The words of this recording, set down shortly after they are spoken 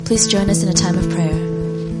please join us in a time of prayer.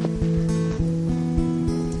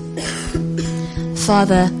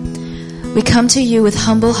 Father, we come to you with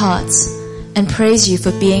humble hearts and praise you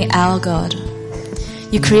for being our God.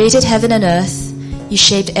 You created heaven and earth. You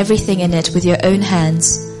shaped everything in it with your own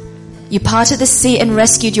hands. You parted the sea and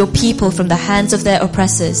rescued your people from the hands of their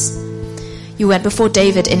oppressors. You went before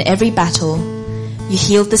David in every battle. You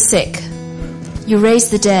healed the sick. You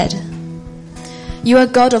raised the dead. You are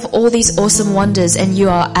God of all these awesome wonders, and you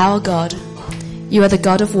are our God. You are the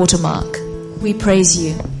God of Watermark. We praise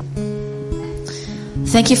you.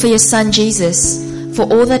 Thank you for your Son, Jesus, for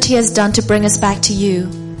all that he has done to bring us back to you.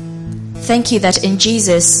 Thank you that in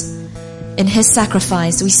Jesus, in his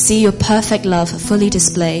sacrifice, we see your perfect love fully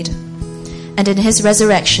displayed. And in his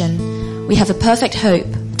resurrection, we have a perfect hope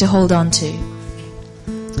to hold on to.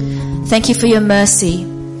 Thank you for your mercy,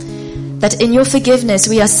 that in your forgiveness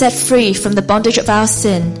we are set free from the bondage of our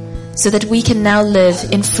sin, so that we can now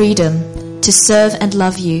live in freedom to serve and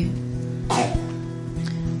love you.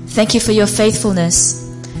 Thank you for your faithfulness,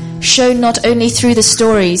 shown not only through the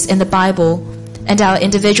stories in the Bible and our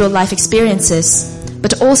individual life experiences,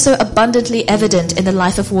 but also abundantly evident in the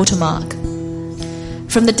life of Watermark.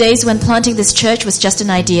 From the days when planting this church was just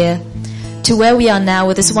an idea, to where we are now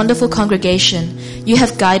with this wonderful congregation, you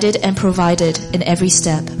have guided and provided in every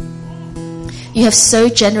step. You have so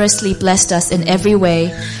generously blessed us in every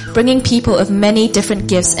way, bringing people of many different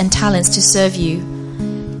gifts and talents to serve you,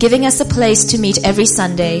 giving us a place to meet every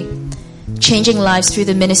Sunday, changing lives through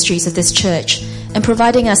the ministries of this church, and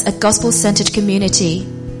providing us a gospel-centered community.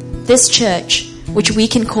 This church, which we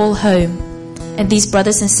can call home, and these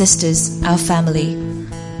brothers and sisters, our family.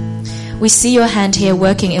 We see your hand here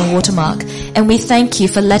working in Watermark, and we thank you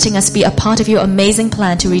for letting us be a part of your amazing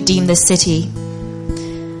plan to redeem this city.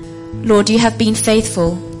 Lord, you have been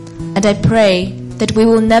faithful, and I pray that we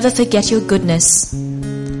will never forget your goodness.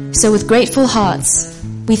 So with grateful hearts,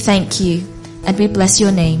 we thank you, and we bless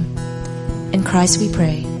your name. In Christ we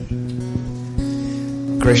pray.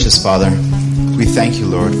 Gracious Father, we thank you,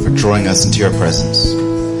 Lord, for drawing us into your presence.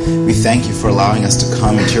 We thank you for allowing us to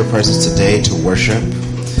come into your presence today to worship.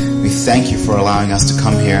 We thank you for allowing us to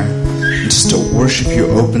come here and just to worship you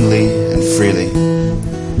openly and freely.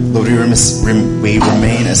 Lord, we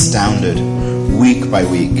remain astounded week by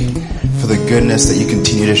week for the goodness that you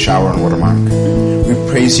continue to shower on Watermark. We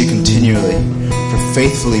praise you continually for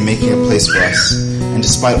faithfully making a place for us. And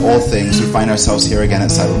despite all things, we find ourselves here again at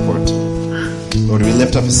Cyberport. Lord, we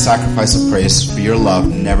lift up a sacrifice of praise, for your love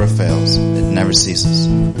never fails. It never ceases.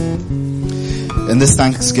 In this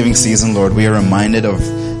Thanksgiving season, Lord, we are reminded of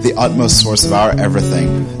the utmost source of our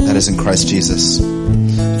everything, that is in Christ Jesus.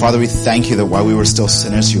 Father, we thank you that while we were still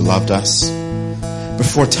sinners, you loved us.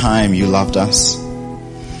 Before time, you loved us.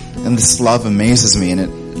 And this love amazes me, and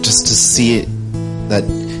it just to see it, that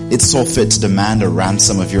it saw fit to demand a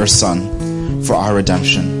ransom of your Son for our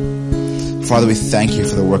redemption. Father, we thank you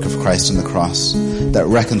for the work of Christ on the cross that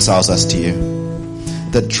reconciles us to you,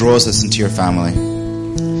 that draws us into your family.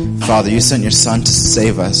 Father, you sent your Son to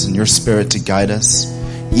save us and your Spirit to guide us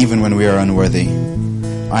even when we are unworthy.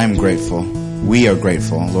 I am grateful. We are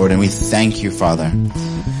grateful, Lord, and we thank you, Father.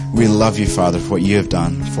 We love you, Father, for what you have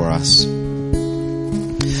done for us.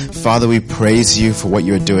 Father, we praise you for what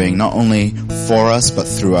you are doing, not only for us, but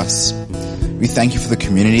through us. We thank you for the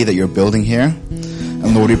community that you're building here.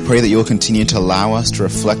 And Lord, we pray that you'll continue to allow us to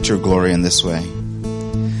reflect your glory in this way.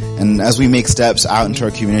 And as we make steps out into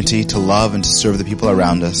our community to love and to serve the people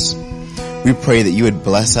around us, we pray that you would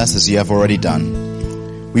bless us as you have already done.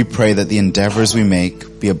 We pray that the endeavors we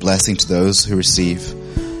make be a blessing to those who receive.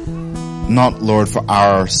 Not, Lord, for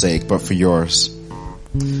our sake, but for yours.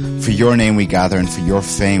 For your name we gather, and for your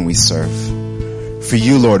fame we serve. For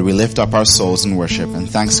you, Lord, we lift up our souls in worship and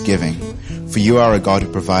thanksgiving. For you are a God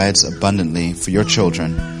who provides abundantly for your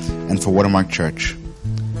children and for Watermark Church.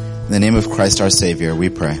 In the name of Christ our Savior, we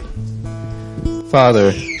pray.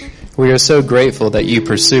 Father, we are so grateful that you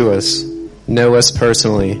pursue us, know us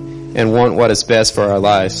personally, and want what is best for our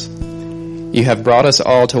lives. You have brought us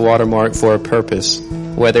all to Watermark for a purpose,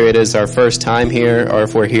 whether it is our first time here or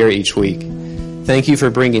if we're here each week. Thank you for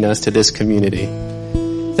bringing us to this community.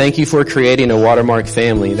 Thank you for creating a Watermark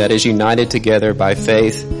family that is united together by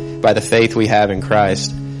faith, by the faith we have in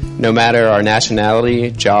Christ. No matter our nationality,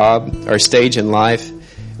 job, or stage in life,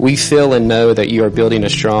 we feel and know that you are building a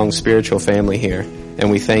strong spiritual family here, and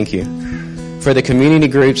we thank you. For the community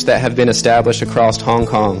groups that have been established across Hong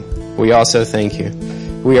Kong, we also thank you.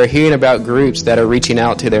 We are hearing about groups that are reaching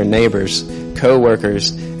out to their neighbors,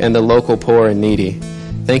 co-workers, and the local poor and needy.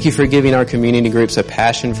 Thank you for giving our community groups a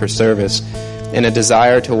passion for service and a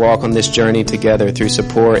desire to walk on this journey together through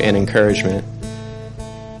support and encouragement.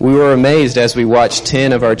 We were amazed as we watched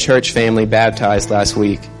 10 of our church family baptized last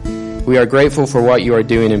week. We are grateful for what you are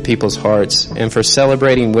doing in people's hearts and for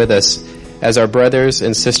celebrating with us as our brothers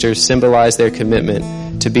and sisters symbolize their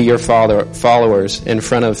commitment to be your followers in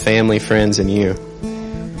front of family, friends, and you.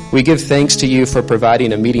 We give thanks to you for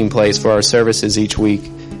providing a meeting place for our services each week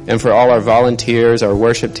and for all our volunteers, our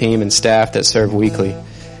worship team, and staff that serve weekly.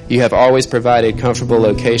 You have always provided comfortable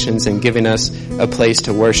locations and given us a place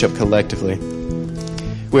to worship collectively.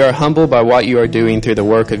 We are humbled by what you are doing through the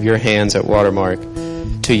work of your hands at Watermark.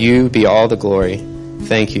 To you be all the glory.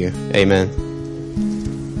 Thank you. Amen.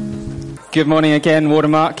 Good morning again,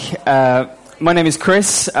 Watermark. My name is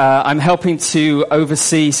Chris. I'm helping to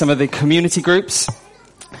oversee some of the community groups.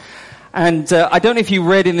 And I don't know if you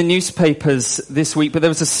read in the newspapers this week, but there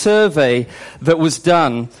was a survey that was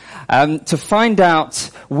done to find out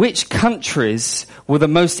which countries were the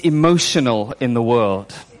most emotional in the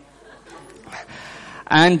world.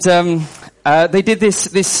 And they did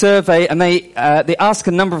this survey, and they asked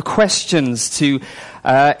a number of questions to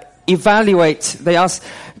evaluate. They asked,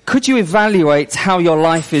 could you evaluate how your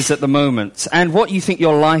life is at the moment and what you think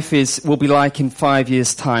your life will be like in 5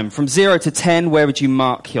 years' time? From 0 to 10, where would you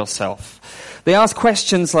mark yourself? They asked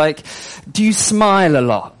questions like, do you smile a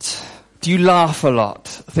lot? Do you laugh a lot?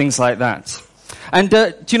 Things like that. And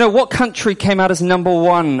do you know what country came out as number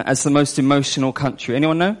 1 as the most emotional country?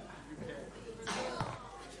 Anyone know?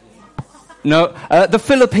 No, the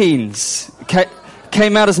Philippines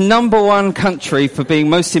came out as number 1 country for being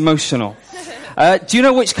most emotional. Do you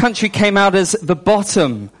know which country came out as the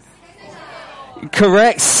bottom?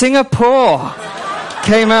 Correct. Singapore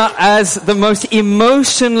came out as the most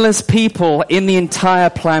emotionless people in the entire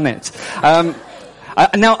planet. Now,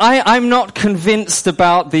 I'm not convinced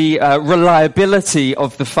about the reliability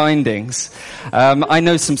of the findings. I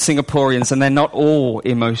know some Singaporeans, and they're not all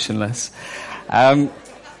emotionless.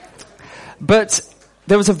 But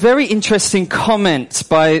there was a very interesting comment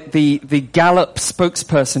by the Gallup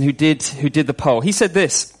spokesperson who did the poll. He said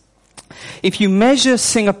this: if you measure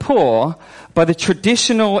Singapore by the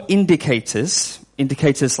traditional indicators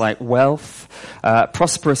like wealth,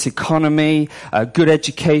 prosperous economy, good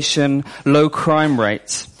education, low crime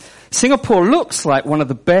rates, Singapore looks like one of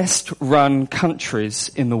the best run countries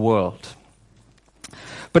in the world.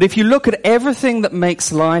 But if you look at everything that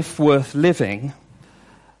makes life worth living,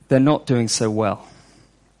 they're not doing so well.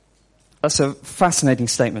 That's a fascinating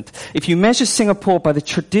statement. If you measure Singapore by the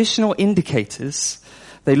traditional indicators,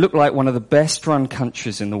 they look like one of the best run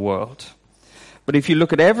countries in the world. But if you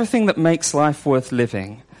look at everything that makes life worth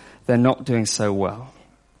living, they're not doing so well.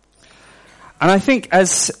 And I think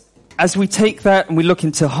as we take that and we look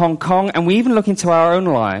into Hong Kong and we even look into our own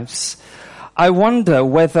lives, I wonder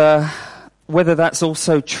whether that's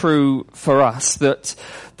also true for us, that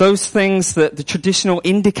those things, that the traditional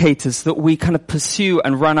indicators that we kind of pursue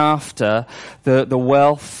and run after, the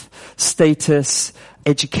wealth, status,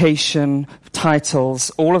 education, titles,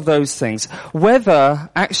 all of those things, whether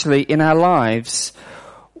actually in our lives,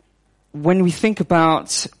 when we think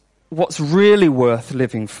about what's really worth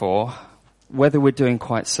living for, whether we're doing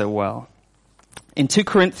quite so well. In 2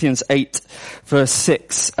 Corinthians 8, verse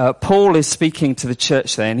 6, Paul is speaking to the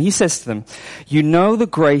church there, and he says to them, you know the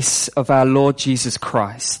grace of our Lord Jesus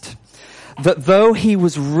Christ, that though he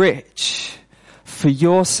was rich, for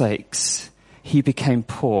your sakes he became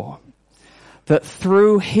poor, that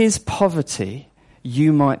through his poverty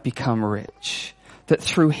you might become rich. That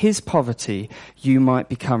through his poverty you might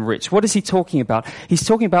become rich. What is he talking about? He's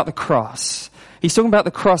talking about the cross. He's talking about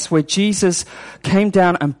the cross where Jesus came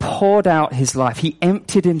down and poured out his life. He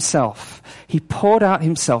emptied himself. He poured out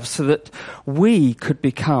himself so that we could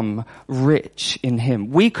become rich in him.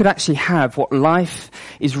 We could actually have what life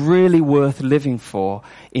is really worth living for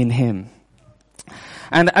in him.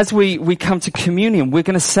 And as we come to communion, we're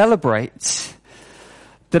going to celebrate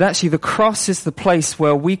that actually the cross is the place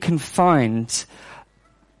where we can find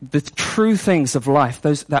the true things of life,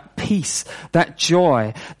 that peace, that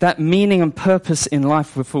joy, that meaning and purpose in life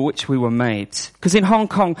for which we were made. Because in Hong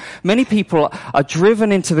Kong, many people are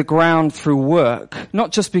driven into the ground through work,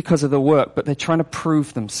 not just because of the work, but they're trying to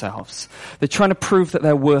prove themselves. They're trying to prove that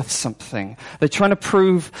they're worth something. They're trying to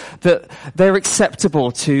prove that they're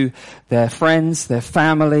acceptable to their friends, their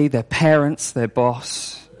family, their parents, their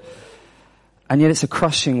boss. And yet it's a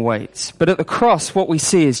crushing weight. But at the cross, what we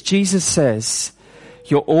see is Jesus says,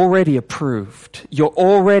 you're already approved. You're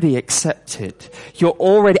already accepted.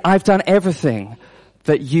 I've done everything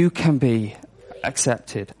that you can be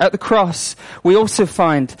accepted. At the cross, we also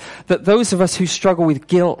find that those of us who struggle with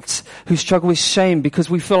guilt, who struggle with shame because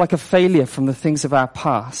we feel like a failure from the things of our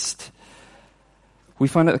past, we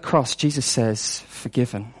find at the cross, Jesus says,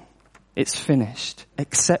 forgiven. It's finished.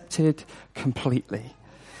 Accepted completely.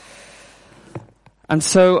 And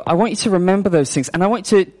so I want you to remember those things. And I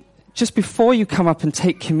want you to, just before you come up and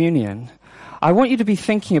take communion, I want you to be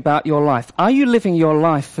thinking about your life. Are you living your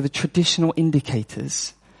life for the traditional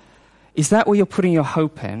indicators? Is that where you're putting your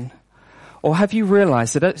hope in? Or have you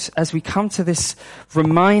realized that as we come to this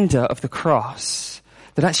reminder of the cross,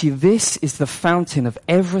 that actually this is the fountain of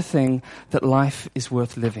everything that life is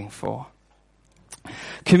worth living for?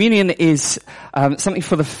 Communion is something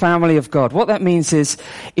for the family of God. What that means is,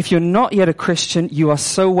 if you're not yet a Christian, you are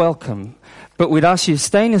so welcome. But we'd ask you to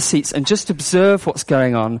stay in your seats and just observe what's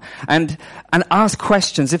going on and ask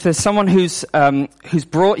questions. If there's someone who's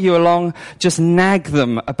brought you along, just nag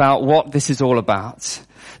them about what this is all about.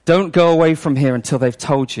 Don't go away from here until they've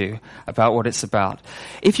told you about what it's about.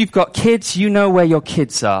 If you've got kids, you know where your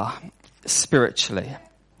kids are spiritually.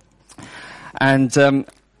 And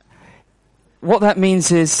what that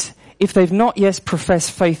means is, if they've not yet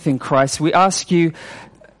professed faith in Christ, we ask you,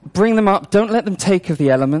 bring them up, don't let them take of the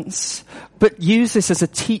elements, but use this as a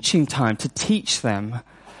teaching time to teach them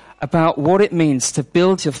about what it means to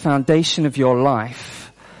build your foundation of your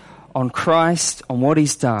life on Christ, on what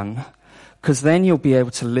He's done, because then you'll be able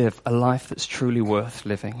to live a life that's truly worth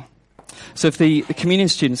living. So if the communion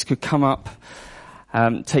students could come up,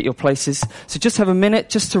 take your places. So just have a minute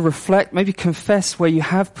just to reflect, maybe confess where you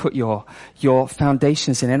have put your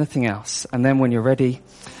foundations in anything else. And then when you're ready,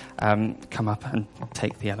 come up and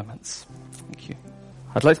take the elements. Thank you.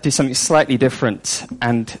 I'd like to do something slightly different,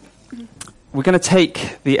 and we're going to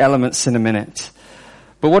take the elements in a minute.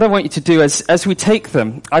 But what I want you to do is, as we take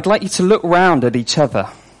them, I'd like you to look round at each other.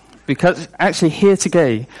 Because actually here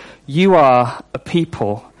today, you are a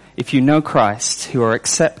people, if you know Christ, who are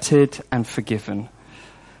accepted and forgiven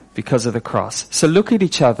because of the cross. So look at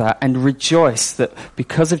each other and rejoice that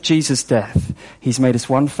because of Jesus' death, He's made us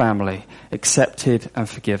one family, accepted and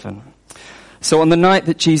forgiven. So on the night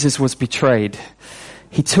that Jesus was betrayed,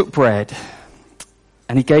 He took bread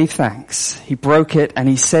and He gave thanks. He broke it and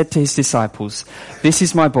He said to His disciples, "This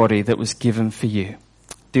is my body that was given for you.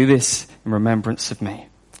 Do this in remembrance of me,"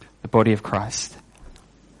 the body of Christ.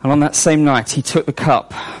 And on that same night, He took the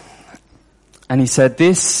cup and He said,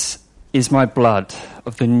 "This is my blood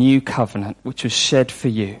of the new covenant, which was shed for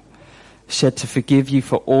you, shed to forgive you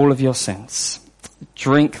for all of your sins.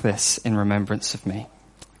 Drink this in remembrance of me."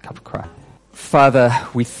 Cup of Christ. Father,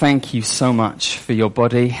 we thank you so much for your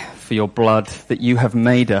body, for your blood, that you have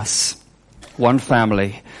made us one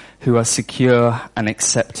family who are secure and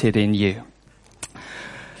accepted in you.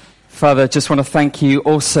 Father, I just want to thank you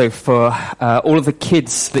also for all of the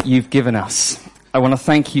kids that you've given us. I want to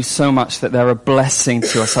thank you so much that they're a blessing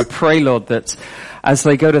to us. I pray, Lord, that as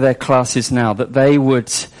they go to their classes now, that they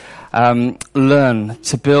would learn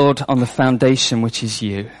to build on the foundation which is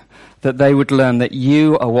you. That they would learn that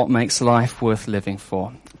you are what makes life worth living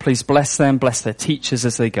for. Please bless them, bless their teachers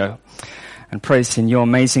as they go. And praise in your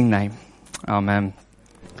amazing name. Amen.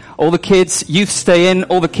 All the kids, youth stay in.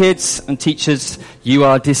 All the kids and teachers, you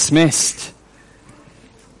are dismissed.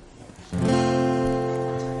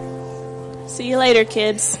 See you later,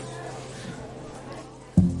 kids.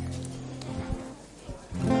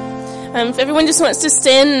 If everyone just wants to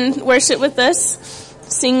stand and worship with us,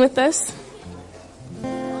 sing with us.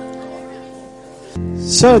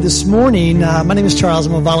 So this morning, my name is Charles.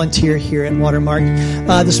 I'm a volunteer here at Watermark.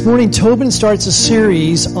 This morning, Tobin starts a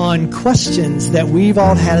series on questions that we've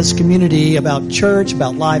all had as a community about church,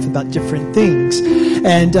 about life, about different things.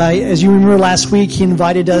 And as you remember last week, he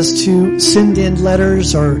invited us to send in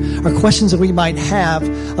letters or questions that we might have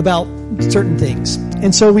about certain things.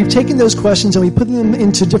 And so we've taken those questions and we put them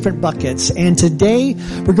into different buckets. And today,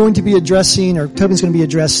 we're going to be addressing, or Tobin's going to be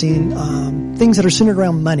addressing, things that are centered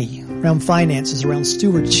around money, around finances, around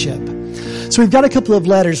stewardship. So we've got a couple of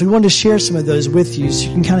letters. We wanted to share some of those with you so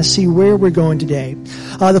you can kind of see where we're going today.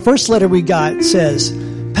 The first letter we got says,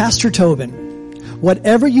 "Pastor Tobin,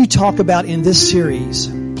 whatever you talk about in this series,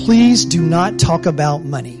 please do not talk about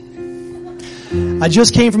money. I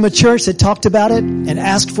just came from a church that talked about it and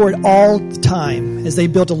asked for it all the time as they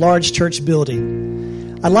built a large church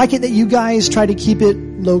building. I like it that you guys try to keep it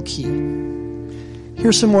low-key."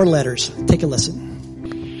 Here's some more letters. Take a listen.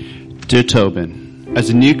 Dear Tobin, as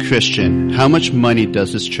a new Christian, how much money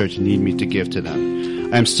does this church need me to give to them?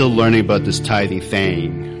 I am still learning about this tithing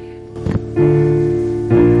thing.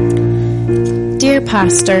 Dear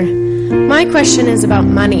Pastor, my question is about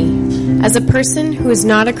money. As a person who is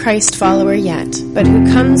not a Christ follower yet, but who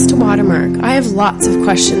comes to Watermark, I have lots of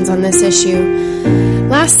questions on this issue.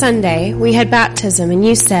 Last Sunday, we had baptism, and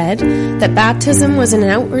you said that baptism was an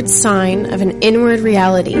outward sign of an inward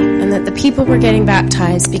reality, and that the people were getting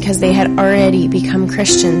baptized because they had already become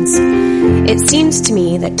Christians. It seems to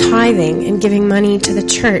me that tithing and giving money to the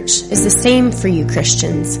church is the same for you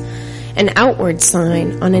Christians, an outward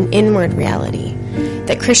sign on an inward reality,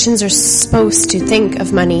 that Christians are supposed to think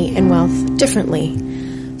of money and wealth differently.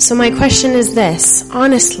 So my question is this: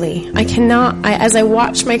 honestly, as I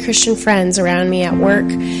watch my Christian friends around me at work,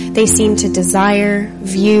 they seem to desire,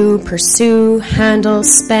 view, pursue, handle,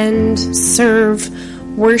 spend, serve,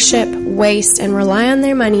 worship, waste, and rely on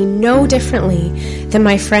their money no differently than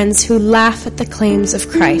my friends who laugh at the claims of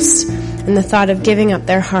Christ and the thought of giving up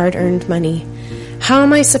their hard-earned money. How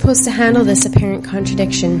am I supposed to handle this apparent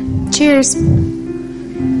contradiction? Cheers.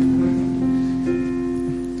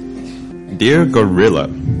 Dear Gorilla,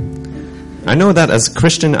 I know that as a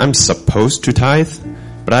Christian I'm supposed to tithe,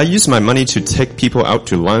 but I use my money to take people out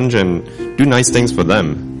to lunch and do nice things for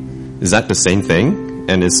them. Is that the same thing?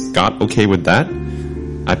 And is God okay with that?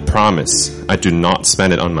 I promise I do not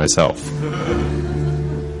spend it on myself.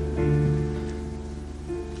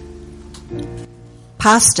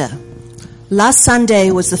 Pastor, last Sunday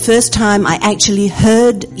was the first time I actually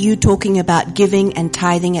heard you talking about giving and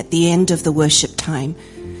tithing at the end of the worship time,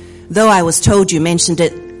 though I was told you mentioned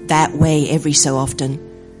it that way every so often.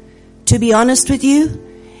 To be honest with you,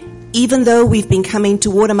 even though we've been coming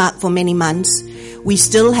to Watermark for many months, we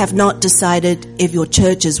still have not decided if your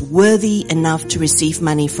church is worthy enough to receive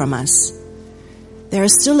money from us. There are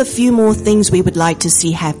still a few more things we would like to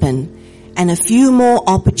see happen, and a few more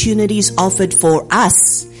opportunities offered for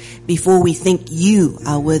us before we think you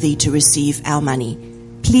are worthy to receive our money.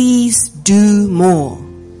 Please do more.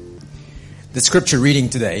 The scripture reading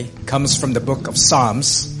today comes from the book of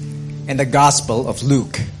Psalms and the Gospel of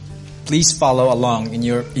Luke. Please follow along in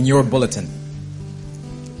your bulletin.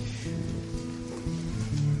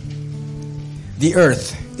 The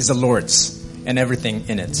earth is the Lord's and everything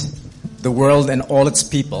in it. The world and all its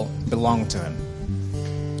people belong to him.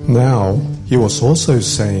 Now he was also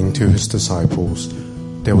saying to his disciples,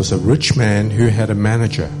 there was a rich man who had a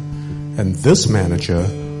manager, and this manager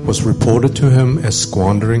was reported to him as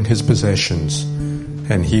squandering his possessions.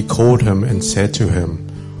 And he called him and said to him,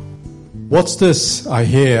 "What's this I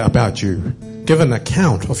hear about you? Give an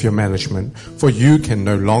account of your management, for you can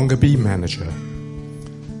no longer be manager."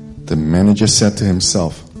 The manager said to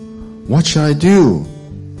himself, "What shall I do,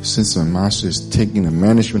 since my master is taking the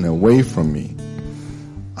management away from me?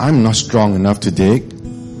 I'm not strong enough to dig.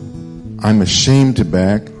 I'm ashamed to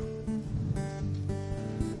beg.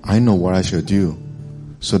 I know what I shall do,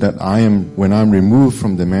 so that when I'm removed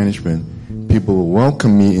from the management, people will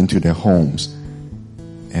welcome me into their homes."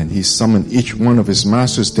 And he summoned each one of his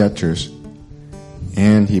master's debtors,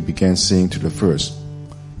 and he began saying to the first,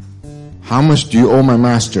 "How much do you owe my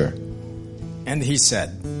master?" And he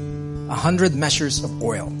said, 100 measures of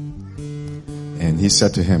oil. And he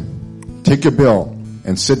said to him, "Take your bill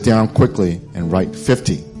and sit down quickly and write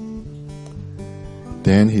 50.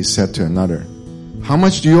 Then he said to another, "How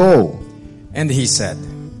much do you owe?" And he said,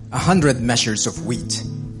 100 measures of wheat.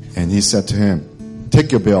 And he said to him,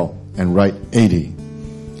 "Take your bill and write 80.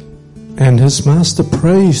 And his master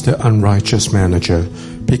praised the unrighteous manager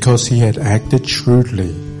because he had acted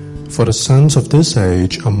shrewdly. For the sons of this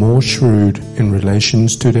age are more shrewd in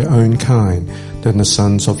relations to their own kind than the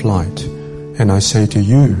sons of light. And I say to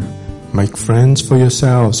you, make friends for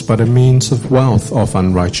yourselves by the means of wealth of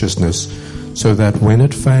unrighteousness, so that when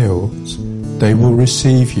it fails, they will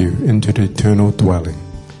receive you into the eternal dwelling.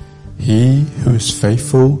 He who is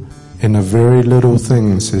faithful in a very little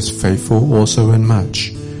things is faithful also in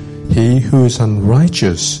much. He who is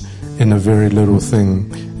unrighteous in a very little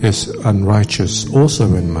thing is unrighteous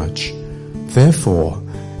also in much. Therefore,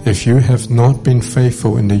 if you have not been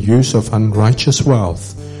faithful in the use of unrighteous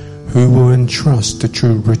wealth, who will entrust the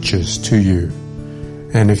true riches to you?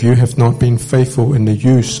 And if you have not been faithful in the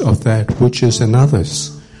use of that which is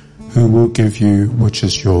another's, who will give you which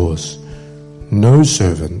is yours? No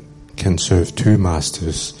servant can serve two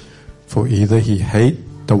masters, for either he hate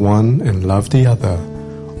the one and love the other,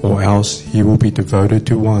 or else he will be devoted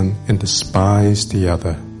to one and despise the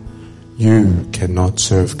other. You cannot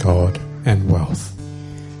serve God and wealth.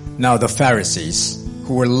 Now the Pharisees,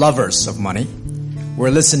 who were lovers of money,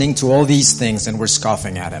 were listening to all these things and were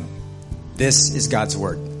scoffing at him. This is God's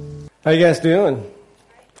word. How you guys doing?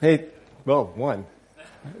 Hey, well, one.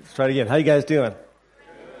 Let's try it again. How you guys doing?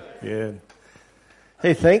 Good.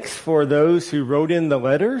 Hey, thanks for those who wrote in the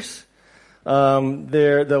letters.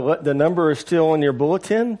 The number is still in your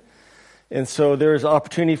bulletin. And so there's an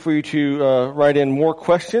opportunity for you to write in more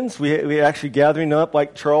questions. We're actually gathering up,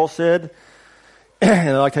 like Charles said. And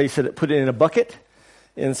I like how you said it, put it in a bucket.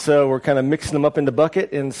 And so we're kind of mixing them up in the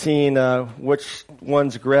bucket and seeing which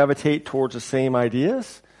ones gravitate towards the same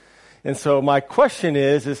ideas. And so my question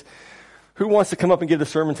is who wants to come up and give the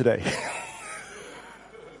sermon today?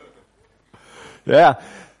 Yeah.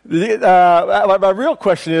 My real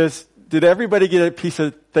question is, did everybody get a piece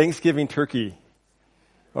of Thanksgiving turkey?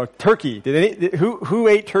 Or turkey? Who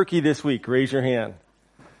ate turkey this week? Raise your hand.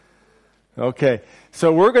 Okay.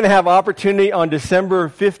 So we're going to have opportunity on December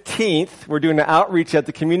 15th. We're doing an outreach at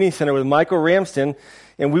the community center with Michael Ramston,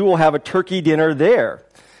 and we will have a turkey dinner there.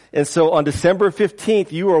 And so on December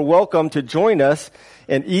 15th, you are welcome to join us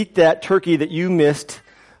and eat that turkey that you missed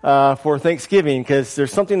for Thanksgiving, because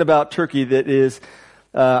there's something about turkey that is,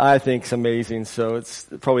 I think, is amazing. So it's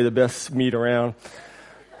probably the best meat around.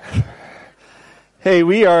 Hey,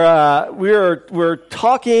 we're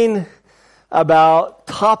talking about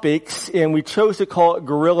topics, and we chose to call it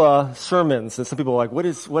guerrilla sermons. And some people are like,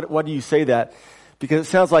 what do you say that? Because it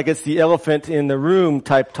sounds like it's the elephant in the room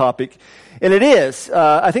type topic. And it is.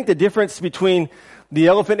 I think the difference between the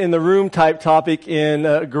elephant in the room type topic and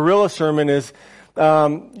a guerrilla sermon is,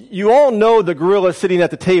 you all know the gorilla sitting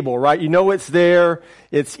at the table, right? You know it's there.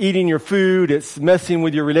 It's eating your food. It's messing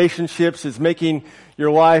with your relationships. It's making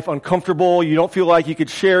your life uncomfortable. You don't feel like you could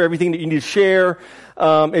share everything that you need to share.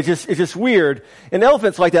 It's just weird. And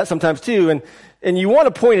elephants like that sometimes too. And you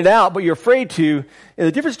want to point it out, but you're afraid to. And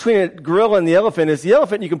the difference between a gorilla and the elephant is the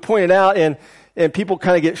elephant, you can point it out and people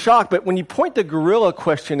kind of get shocked. But when you point the gorilla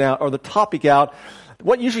question out or the topic out,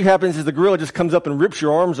 what usually happens is the gorilla just comes up and rips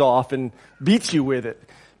your arms off and beats you with it,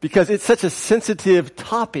 because it's such a sensitive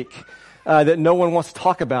topic that no one wants to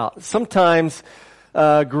talk about. Sometimes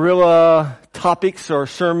gorilla topics or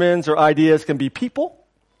sermons or ideas can be people.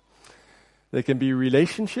 They can be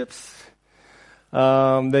relationships.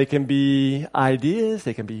 They can be ideas.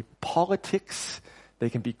 They can be politics. They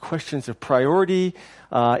can be questions of priority.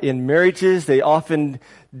 In marriages, they often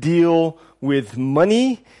deal with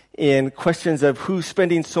money and questions of who's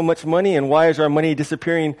spending so much money and why is our money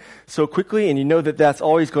disappearing so quickly. And you know that that's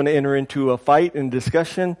always going to enter into a fight and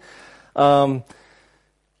discussion.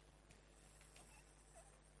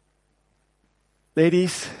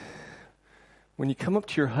 Ladies, when you come up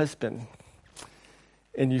to your husband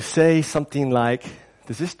and you say something like,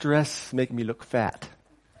 does this dress make me look fat?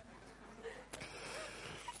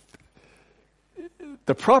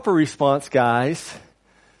 The proper response, guys,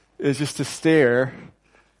 is just to stare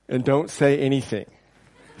and don't say anything.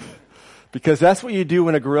 Because that's what you do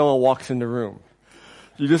when a gorilla walks in the room.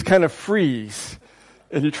 You just kind of freeze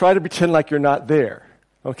and you try to pretend like you're not there.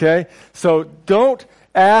 Okay? So don't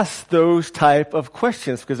ask those type of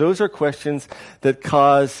questions, because those are questions that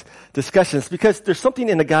cause discussions, because there's something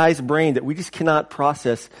in a guy's brain that we just cannot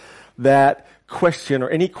process that question or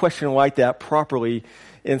any question like that properly.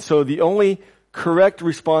 And so the only correct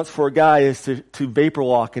response for a guy is to vapor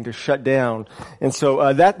lock and to shut down. And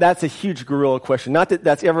so that's a huge gorilla question. Not that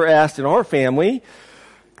that's ever asked in our family.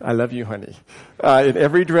 I love you, honey. In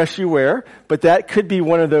every dress you wear, but that could be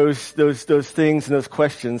one of those things and those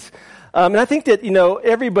questions. And I think that,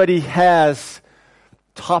 everybody has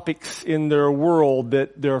topics in their world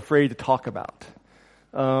that they're afraid to talk about.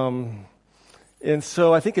 And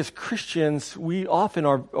so I think as Christians, we often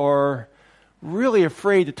are really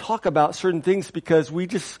afraid to talk about certain things because we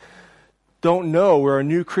just don't know. We're a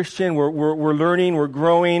new Christian. We're learning. We're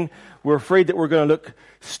growing. We're afraid that we're going to look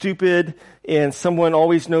stupid and someone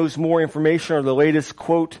always knows more information or the latest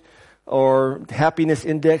quote or happiness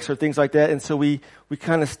index or things like that. And so we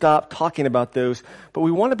kind of stop talking about those. But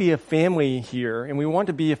we want to be a family here, and we want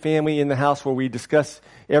to be a family in the house where we discuss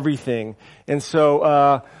everything. And so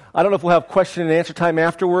I don't know if we'll have question and answer time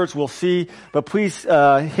afterwards. We'll see. But please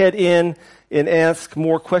head in and ask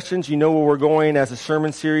more questions. You know where we're going as a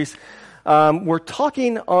sermon series. We're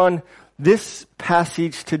talking on this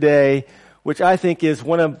passage today, which I think is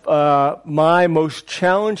one of my most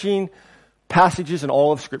challenging passages in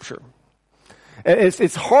all of Scripture. And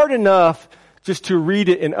it's hard enough just to read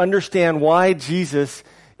it and understand why Jesus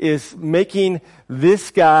is making this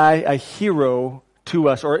guy a hero to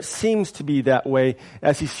us, or it seems to be that way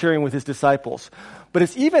as he's sharing with his disciples. But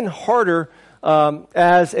it's even harder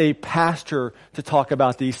as a pastor to talk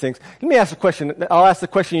about these things. Let me ask a question. I'll ask the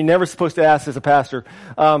question you're never supposed to ask as a pastor.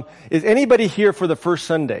 Is anybody here for the first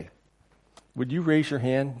Sunday? Would you raise your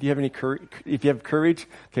hand? Do you have any courage? If you have courage?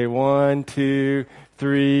 Okay, 1, 2,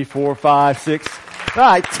 3, 4, 5, 6. All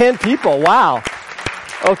right, 10 people. Wow.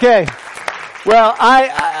 Okay. Well,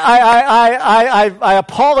 I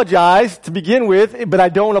apologize to begin with, but I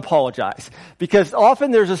don't apologize. Because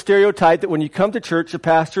often there's a stereotype that when you come to church, the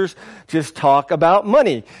pastors just talk about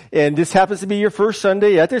money. And this happens to be your first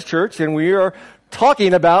Sunday at this church, and we are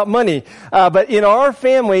talking about money. But in our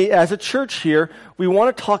family, as a church here, we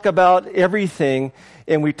want to talk about everything,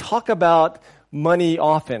 and we talk about money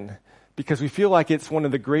often, because we feel like it's one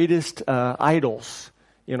of the greatest idols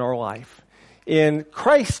in our life. And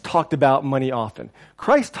Christ talked about money often.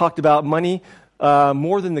 Christ talked about money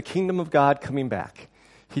more than the kingdom of God coming back.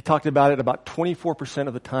 He talked about it about 24%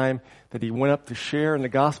 of the time that he went up to share in the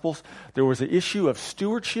Gospels. There was an issue of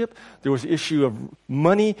stewardship. There was an issue of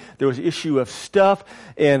money. There was an issue of stuff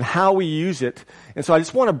and how we use it. And so I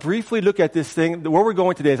just want to briefly look at this thing. Where we're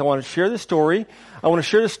going today is I want to share this story. I want to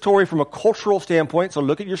share this story from a cultural standpoint. So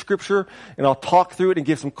look at your scripture, and I'll talk through it and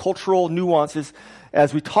give some cultural nuances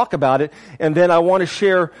as we talk about it. And then I want to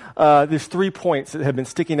share these 3 points that have been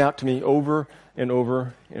sticking out to me over and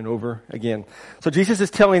over and over again. So Jesus is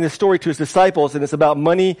telling this story to his disciples, and it's about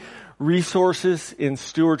money, resources, and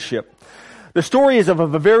stewardship. The story is of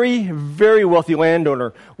a very, very wealthy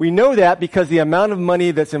landowner. We know that because the amount of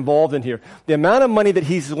money that's involved in here. The amount of money that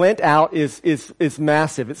he's lent out is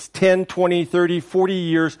massive. It's 10, 20, 30, 40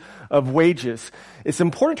 years of wages. It's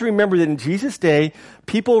important to remember that in Jesus' day,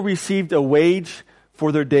 people received a wage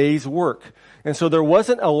for their day's work. And so there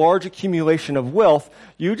wasn't a large accumulation of wealth.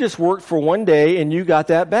 You just worked for one day and you got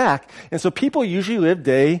that back. And so people usually live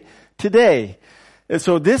day to day. And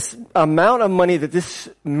so this amount of money that this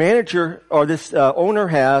manager or this owner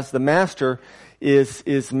has, the master,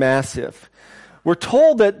 is massive. We're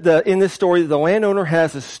told that in this story that the landowner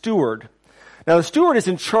has a steward. Now, the steward is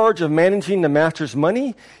in charge of managing the master's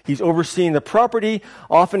money. He's overseeing the property.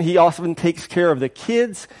 He often takes care of the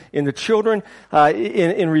kids and the children.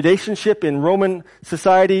 In relationship in Roman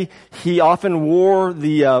society, he often wore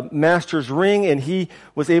the master's ring, and he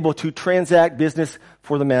was able to transact business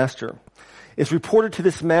for the master. It's reported to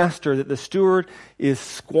this master that the steward is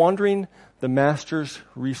squandering the master's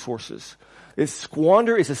resources.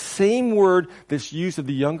 Squander is the same word that's used of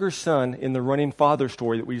the younger son in the running father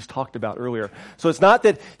story that we just talked about earlier. So it's not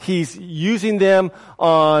that he's using them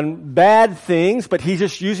on bad things, but he's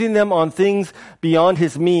just using them on things beyond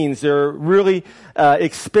his means. They're really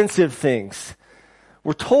expensive things.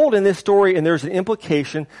 We're told in this story, and there's an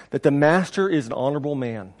implication, that the master is an honorable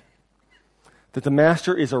man. That the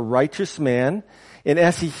master is a righteous man. And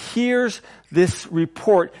as he hears this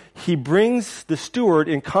report, he brings the steward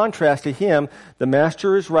in contrast to him. The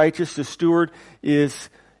master is righteous, the steward is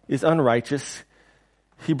unrighteous.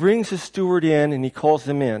 He brings the steward in and he calls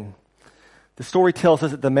him in. The story tells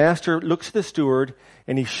us that the master looks at the steward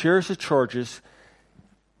and he shares the charges,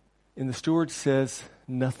 and the steward says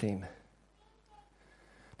nothing.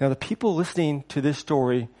 Now, the people listening to this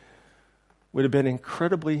story would have been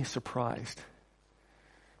incredibly surprised.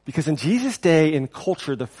 Because in Jesus' day, in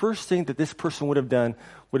culture, the first thing that this person would have done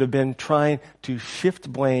would have been trying to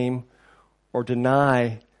shift blame or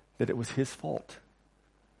deny that it was his fault.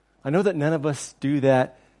 I know that none of us do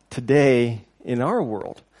that today in our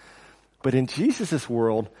world. But in Jesus'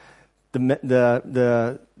 world,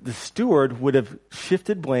 the steward would have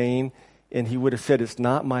shifted blame, and he would have said, "It's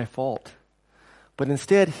not my fault." But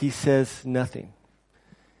instead, he says nothing.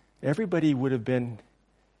 Everybody would have been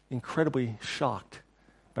incredibly shocked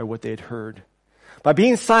by what they had heard. By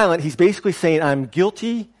being silent, he's basically saying, I'm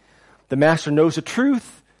guilty. The master knows the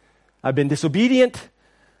truth. I've been disobedient.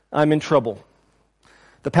 I'm in trouble.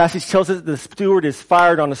 The passage tells us that the steward is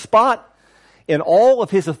fired on the spot, and all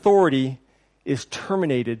of his authority is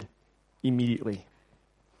terminated immediately.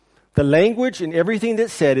 The language and everything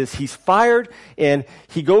that's said is he's fired, and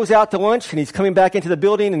he goes out to lunch, and he's coming back into the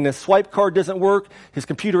building, and his swipe card doesn't work. His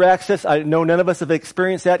computer access, I know none of us have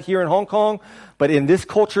experienced that here in Hong Kong, but in this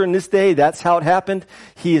culture, in this day, that's how it happened.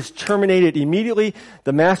 He is terminated immediately.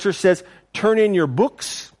 The master says, turn in your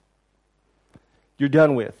books. You're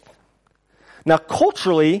done with. Now,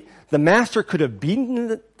 culturally, the master could have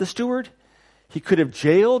beaten the steward. He could have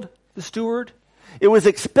jailed the steward. It was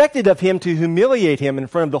expected of him to humiliate him in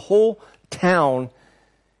front of the whole town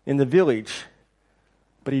in the village,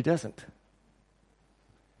 but he doesn't.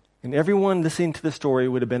 And everyone listening to the story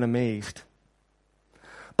would have been amazed.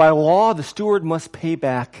 By law, the steward must pay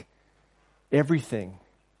back everything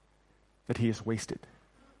that he has wasted.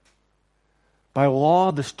 By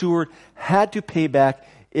law, the steward had to pay back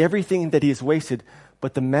everything that he has wasted,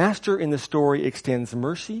 but the master in the story extends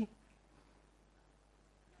mercy.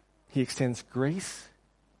 He extends grace.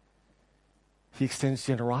 He extends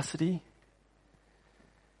generosity.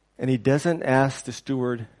 And he doesn't ask the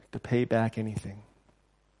steward to pay back anything.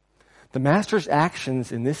 The master's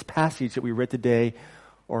actions in this passage that we read today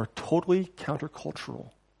are totally countercultural.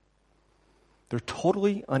 They're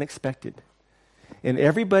totally unexpected. And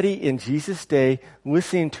everybody in Jesus' day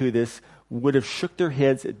listening to this would have shook their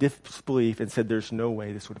heads at disbelief and said, there's no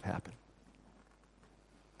way this would have happened.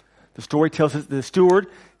 The story tells us the steward,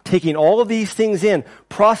 taking all of these things in,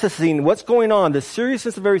 processing what's going on, the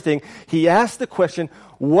seriousness of everything, he asked the question,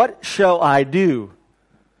 what shall I do?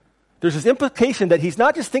 There's this implication that he's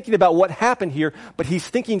not just thinking about what happened here, but he's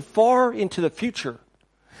thinking far into the future.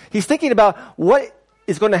 He's thinking about what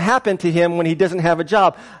is going to happen to him when he doesn't have a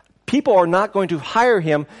job. People are not going to hire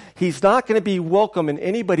him. He's not going to be welcome in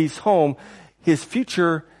anybody's home. His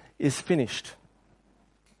future is finished.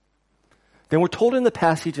 Then we're told in the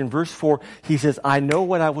passage in verse 4, he says, I know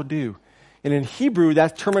what I will do. And in Hebrew,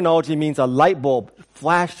 that terminology means a light bulb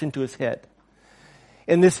flashed into his head.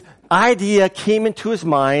 And this idea came into his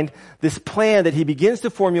mind, this plan that he begins to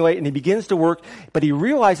formulate and he begins to work, but he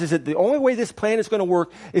realizes that the only way this plan is going to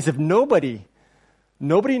work is if nobody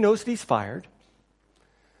knows that he's fired.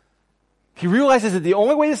 He realizes that the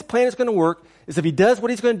only way this plan is going to work is if he does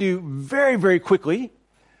what he's going to do very, very quickly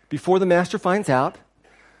before the master finds out.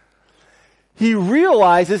 He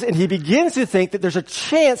realizes and he begins to think that there's a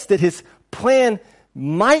chance that his plan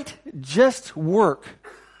might just work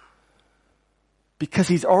because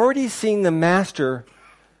he's already seen the master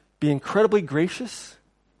be incredibly gracious,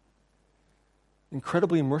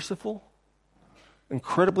 incredibly merciful,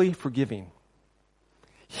 incredibly forgiving.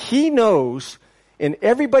 He knows, and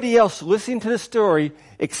everybody else listening to the story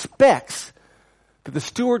expects that the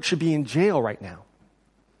steward should be in jail right now.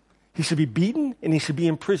 He should be beaten and he should be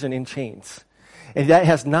in prison in chains. And that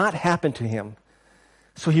has not happened to him.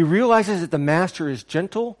 So he realizes that the master is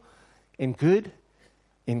gentle and good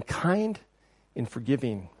and kind and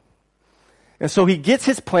forgiving. And so he gets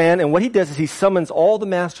his plan, and what he does is he summons all the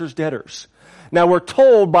master's debtors. Now we're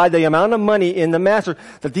told by the amount of money in the master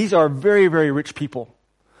that these are very, very rich people.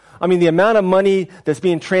 I mean, the amount of money that's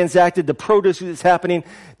being transacted, the produce that's happening,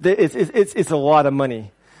 it's a lot of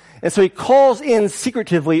money. And so he calls in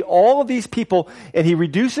secretively all of these people, and he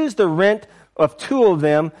reduces the rent of 2 of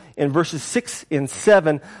them in verses 6 and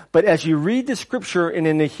 7. But as you read the scripture, and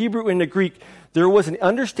in the Hebrew and the Greek, there was an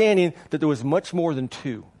understanding that there was much more than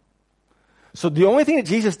 2. So the only thing that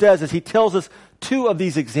Jesus does is he tells us 2 of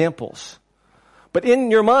these examples. But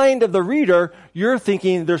in your mind of the reader, you're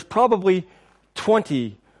thinking there's probably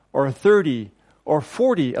 20 or 30 or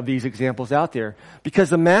 40 of these examples out there because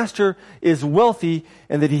the master is wealthy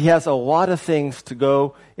and that he has a lot of things to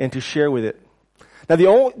go and to share with it. Now the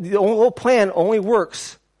whole plan only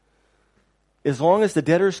works as long as the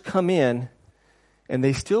debtors come in and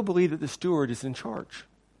they still believe that the steward is in charge.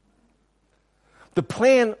 The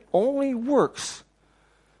plan only works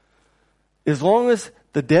as long as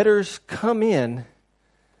the debtors come in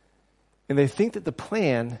and they think that the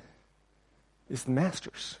plan is the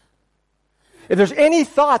master's. If there's any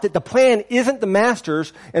thought that the plan isn't the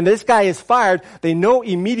master's and this guy is fired, they know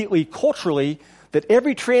immediately culturally that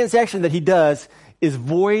every transaction that he does is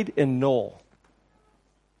void and null.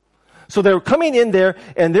 So they're coming in there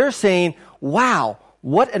and they're saying, wow,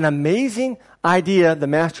 what an amazing idea the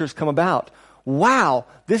master has come about. Wow,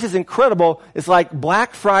 this is incredible. It's like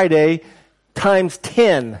Black Friday times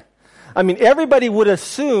 10. I mean, everybody would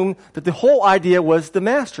assume that the whole idea was the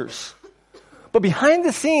master's. But behind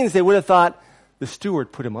the scenes, they would have thought, the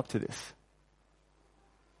steward put him up to this.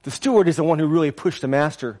 The steward is the one who really pushed the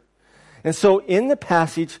master. And so in the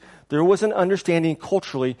passage, there was an understanding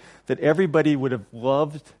culturally that everybody would have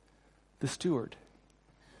loved the steward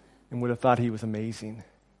and would have thought he was amazing.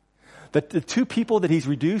 That the 2 people that he's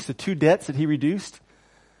reduced, the 2 debts that he reduced,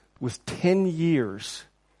 was 10 years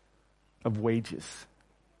of wages.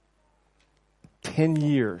 10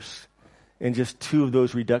 years in just 2 of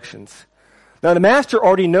those reductions. Now the master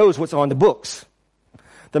already knows what's on the books.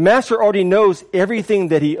 The master already knows everything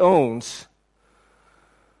that he owns.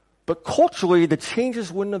 But culturally, the changes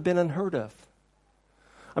wouldn't have been unheard of.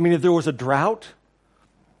 I mean, if there was a drought,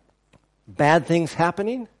 bad things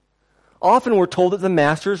happening, often we're told that the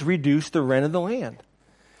masters reduced the rent of the land.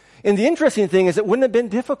 And the interesting thing is it wouldn't have been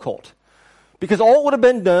difficult. Because all would have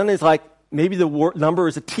been done is like, maybe the number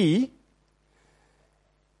is a T,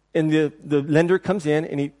 and the lender comes in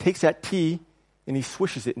and he takes that T and he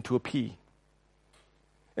swishes it into a P.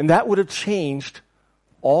 And that would have changed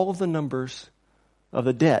all of the numbers of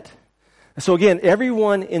the debt. And so again,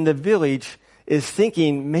 everyone in the village is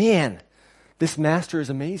thinking, man, this master is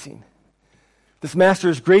amazing. This master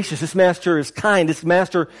is gracious. This master is kind. This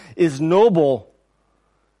master is noble.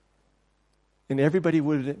 And everybody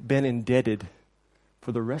would have been indebted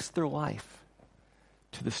for the rest of their life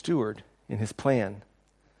to the steward in his plan.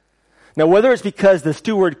 Now, whether it's because the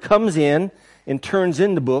steward comes in and turns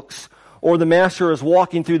in the books, or the master is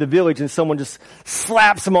walking through the village and someone just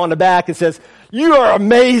slaps him on the back and says, "You are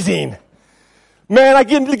amazing. Man,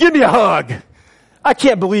 give me a hug. I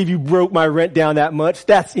can't believe you broke my rent down that much.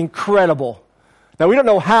 That's incredible." Now, we don't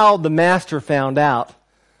know how the master found out,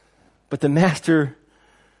 but the master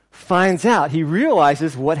finds out. He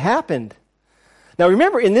realizes what happened. Now,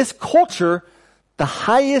 remember, in this culture, the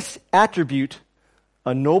highest attribute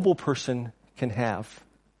a noble person can have,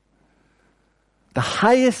 the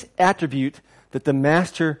highest attribute that the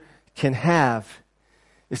master can have,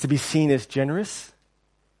 is to be seen as generous,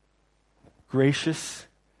 gracious,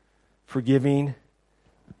 forgiving,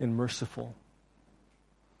 and merciful.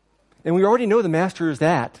 And we already know the master is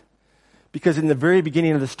that, because in the very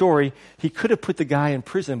beginning of the story, he could have put the guy in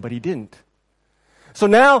prison, but he didn't. So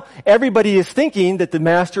now everybody is thinking that the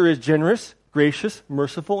master is generous, gracious,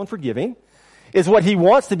 merciful, and forgiving, is what he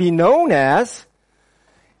wants to be known as,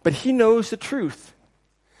 but he knows the truth.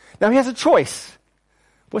 Now he has a choice.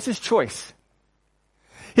 What's his choice?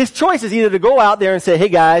 His choice is either to go out there and say, "Hey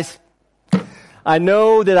guys, I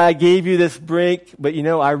know that I gave you this break, but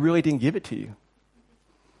I really didn't give it to you.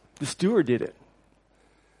 The steward did it."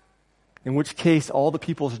 In which case, all the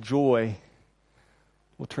people's joy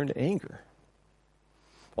will turn to anger.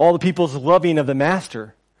 All the people's loving of the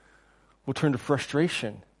master will turn to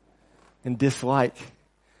frustration and dislike.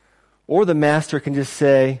 Or the master can just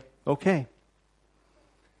say, "Okay,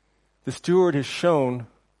 the steward has shown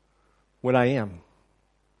what I am.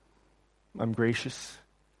 I'm gracious,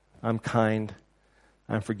 I'm kind,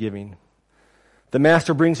 I'm forgiving." The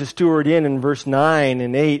master brings the steward in verse 9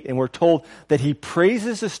 and 8, and we're told that he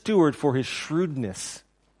praises the steward for his shrewdness.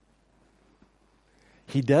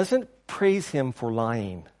 He doesn't praise him for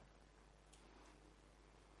lying.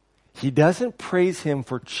 He doesn't praise him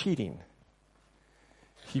for cheating.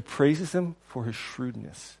 He praises him for his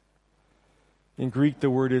shrewdness. In Greek, the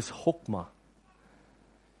word is chokmah.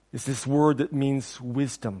 It's this word that means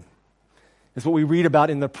wisdom. It's what we read about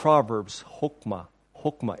in the Proverbs, chokmah.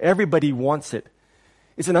 Chokmah. Everybody wants it.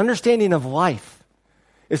 It's an understanding of life.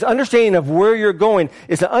 It's an understanding of where you're going.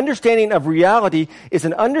 It's an understanding of reality. It's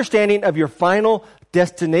an understanding of your final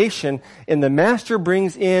destination. And the master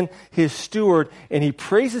brings in his steward, and he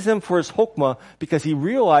praises him for his chokmah because he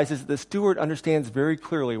realizes that the steward understands very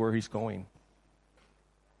clearly where he's going.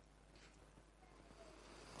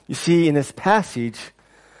 You see, in this passage,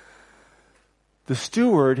 the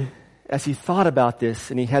steward, as he thought about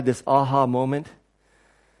this and he had this aha moment,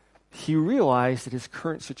 he realized that his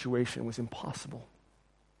current situation was impossible.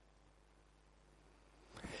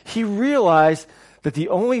 He realized that the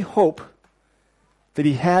only hope that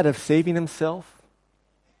he had of saving himself,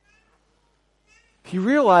 he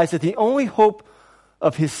realized that the only hope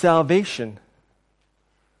of his salvation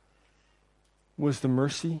was the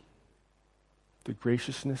mercy, the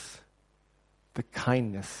graciousness, the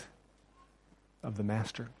kindness of the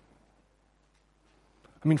master.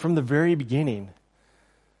 I mean, from the very beginning,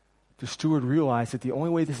 the steward realized that the only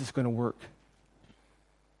way this is going to work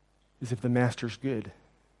is if the master's good.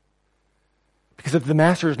 Because if the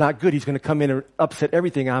master is not good, he's going to come in and upset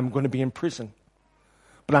everything. I'm going to be in prison.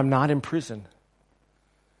 But I'm not in prison.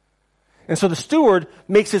 And so the steward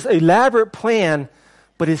makes this elaborate plan,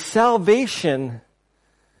 but his salvation,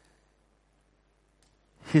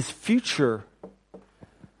 his future,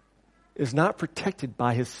 is not protected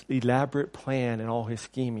by his elaborate plan and all his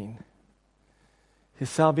scheming. His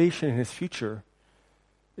salvation and his future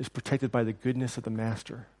is protected by the goodness of the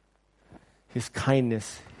master, his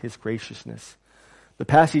kindness, his graciousness. The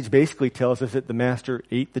passage basically tells us that the master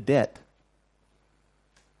ate the debt.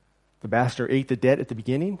 The master ate the debt at the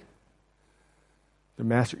beginning. The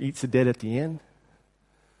master eats the debt at the end.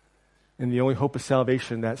 And the only hope of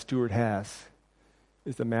salvation that steward has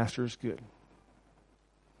is the master is good.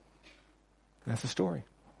 That's the story.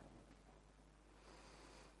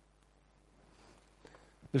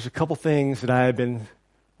 There's a couple things that I have been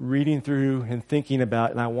reading through and thinking about,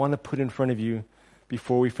 and I want to put in front of you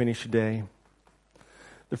before we finish today.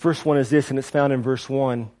 The first one is this, and it's found in verse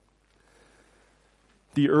 1.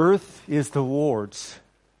 The earth is the Lord's,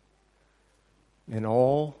 and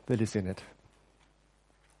all that is in it.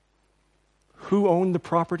 Who owned the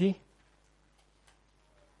property?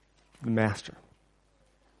 The master.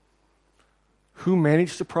 Who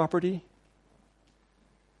managed the property?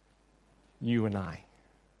 You and I.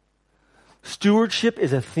 Stewardship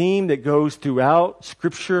is a theme that goes throughout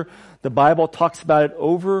Scripture. The Bible talks about it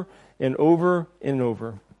over and over and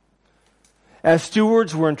over. As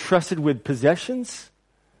stewards, we're entrusted with possessions.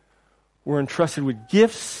 We're entrusted with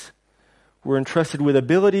gifts. We're entrusted with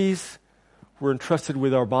abilities. We're entrusted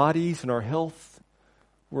with our bodies and our health.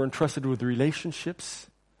 We're entrusted with relationships.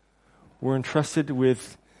 We're entrusted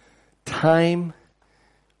with time.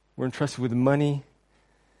 We're entrusted with money.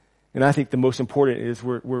 And I think the most important is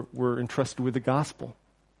we're entrusted with the gospel.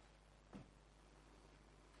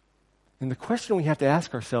 And the question we have to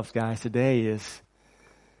ask ourselves, guys, today is,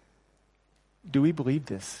 do we believe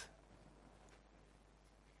this?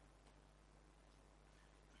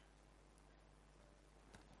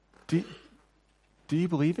 Do you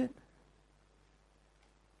believe it?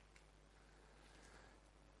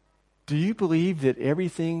 Do you believe that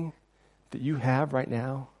everything that you have right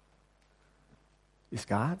now is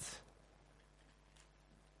God's?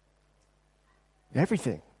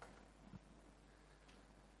 Everything.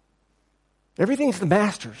 Everything's the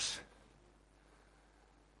master's.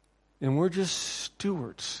 And we're just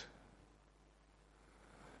stewards.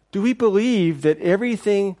 Do we believe that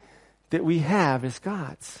everything that we have is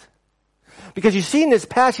God's? Because you see in this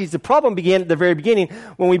passage, the problem began at the very beginning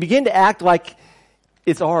when we begin to act like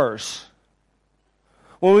it's ours.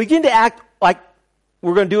 When we begin to act like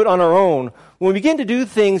we're going to do it on our own. When we begin to do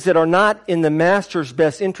things that are not in the master's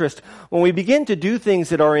best interest. When we begin to do things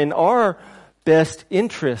that are in our best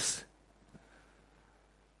interest.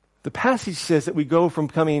 The passage says that we go from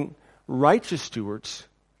becoming righteous stewards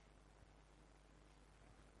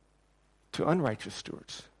to unrighteous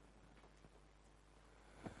stewards.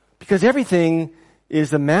 Because everything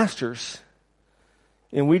is the master's,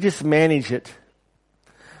 and we just manage it.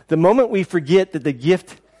 The moment we forget that the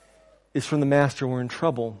gift is from the master, we're in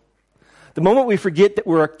trouble. The moment we forget that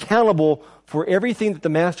we're accountable for everything that the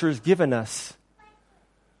master has given us,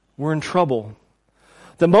 we're in trouble.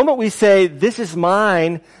 The moment we say, this is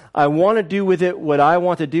mine, I want to do with it what I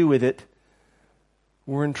want to do with it,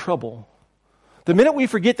 we're in trouble. The minute we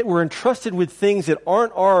forget that we're entrusted with things that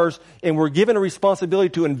aren't ours and we're given a responsibility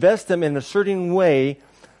to invest them in a certain way,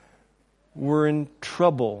 we're in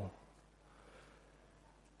trouble.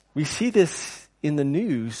 We see this in the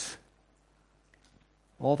news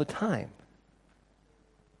all the time,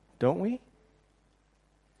 don't we?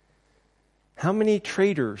 How many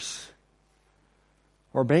traders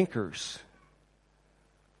or bankers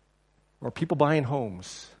or people buying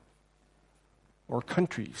homes or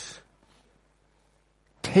countries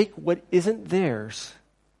take what isn't theirs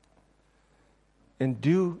and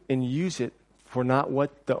use it for not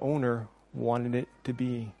what the owner wanted it to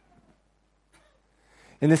be?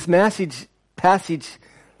 And this passage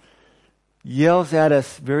yells at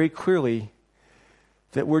us very clearly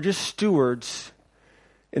that we're just stewards,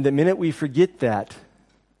 and the minute we forget that,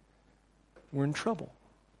 we're in trouble.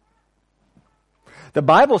 The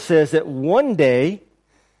Bible says that one day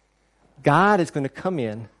God is going to come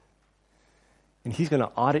in and He's going to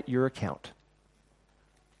audit your account.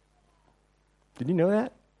 Did you know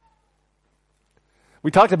that? We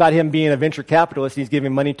talked about Him being a venture capitalist. He's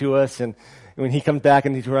giving money to us, and when He comes back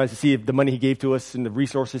and He tries to see if the money He gave to us and the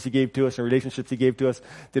resources He gave to us and relationships He gave to us,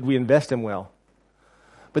 did we invest them well?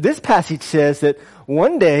 But this passage says that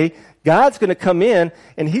one day God's going to come in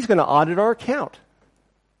and He's going to audit our account.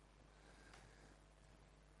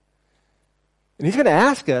 And He's going to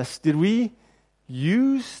ask us, did we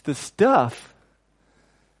use the stuff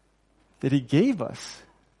that He gave us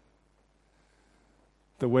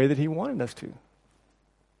the way that He wanted us to?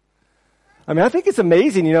 I mean, I think it's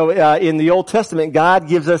amazing, in the Old Testament, God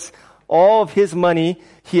gives us all of His money.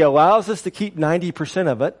 He allows us to keep 90%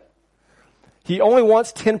 of it. He only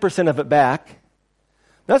wants 10% of it back.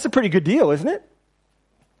 That's a pretty good deal, isn't it?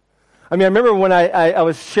 I mean, I remember when I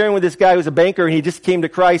was sharing with this guy who's a banker, and he just came to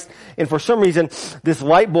Christ, and for some reason, this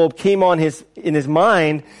light bulb came on in his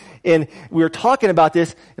mind, and we were talking about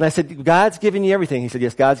this, and I said, God's given you everything. He said,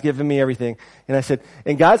 yes, God's given me everything. And I said,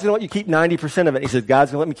 and God's going to let you keep 90% of it. He said,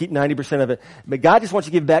 God's going to let me keep 90% of it. But God just wants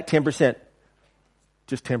you to give back 10%.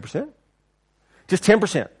 Just 10%? Just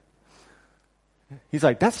 10%. He's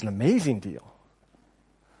like, that's an amazing deal.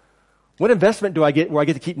 What investment do I get where I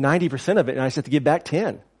get to keep 90% of it and I just have to give back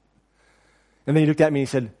 10? And then he looked at me and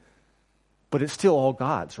he said, but it's still all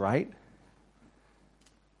God's, right? And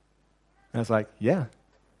I was like, yeah.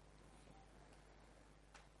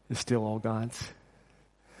 It's still all God's.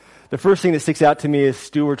 The first thing that sticks out to me is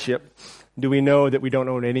stewardship. Do we know that we don't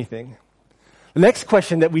own anything? The next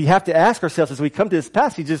question that we have to ask ourselves as we come to this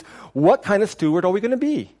passage is, what kind of steward are we going to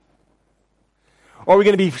be? Are we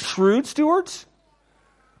going to be shrewd stewards?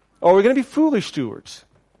 Or are we going to be foolish stewards?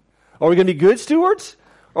 Are we going to be good stewards?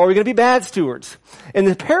 Or are we going to be bad stewards? In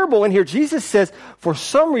the parable in here, Jesus says, for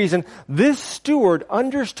some reason, this steward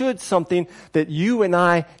understood something that you and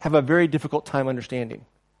I have a very difficult time understanding.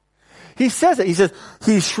 He says it. He says,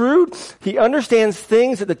 he's shrewd. He understands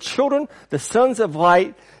things that the children, the sons of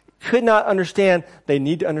light, could not understand. They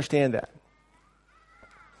need to understand that.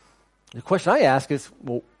 The question I ask is,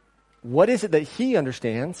 well, what is it that he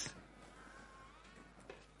understands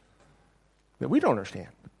that we don't understand?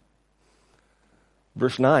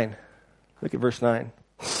 Verse 9. Look at verse 9.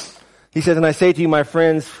 He says, and I say to you, my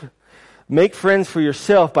friends, make friends for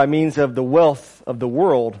yourself by means of the wealth of the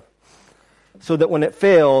world, so that when it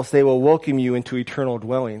fails, they will welcome you into eternal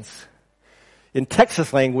dwellings. In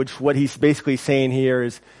Texas language, what he's basically saying here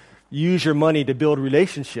is use your money to build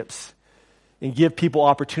relationships and give people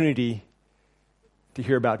opportunity to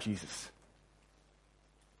hear about Jesus.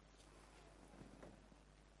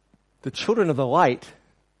 The children of the light,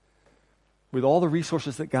 with all the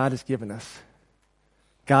resources that God has given us,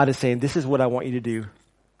 God is saying, this is what I want you to do.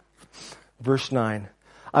 Verse 9.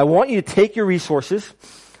 I want you to take your resources.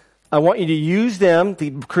 I want you to use them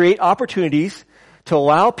to create opportunities to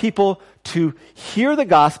allow people to hear the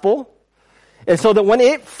gospel. And so that when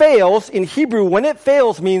it fails, in Hebrew, when it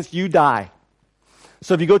fails means you die.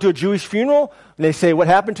 So if you go to a Jewish funeral and they say, what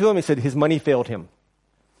happened to him? He said, his money failed him.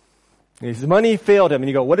 His money failed him. And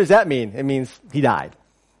you go, what does that mean? It means he died.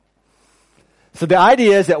 So the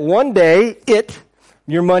idea is that one day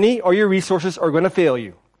your money or your resources are going to fail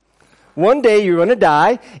you. One day you're going to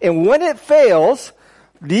die. And when it fails,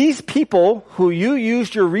 these people who you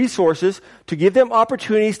used your resources to give them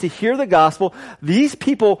opportunities to hear the gospel, these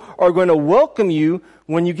people are going to welcome you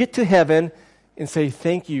when you get to heaven and say,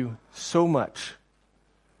 thank you so much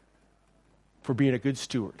for being a good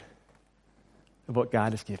steward of what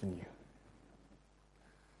God has given you.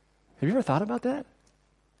 Have you ever thought about that?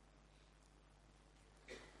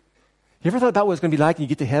 You ever thought about what it's going to be like when you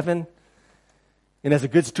get to heaven? And as a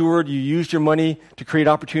good steward, you used your money to create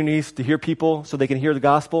opportunities to hear people so they can hear the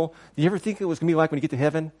gospel. Do you ever think it was going to be like when you get to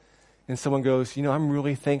heaven and someone goes, I'm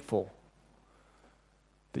really thankful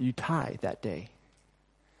that you tithe that day?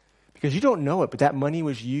 Because you don't know it, but that money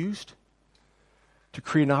was used to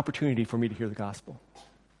create an opportunity for me to hear the gospel.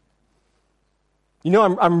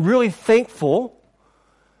 I'm really thankful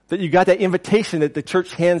that you got that invitation that the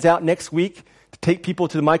church hands out next week to take people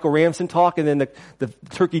to the Michael Ramson talk and then the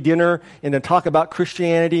turkey dinner and then talk about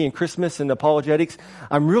Christianity and Christmas and apologetics.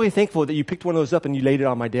 I'm really thankful that you picked one of those up and you laid it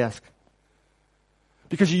on my desk.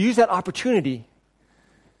 Because you use that opportunity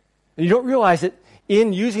and you don't realize it.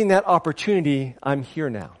 In using that opportunity, I'm here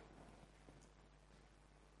now.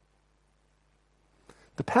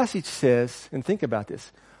 The passage says, and think about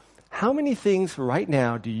this, how many things right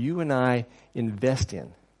now do you and I invest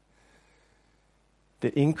in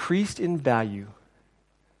that increased in value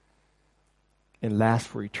and last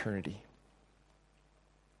for eternity?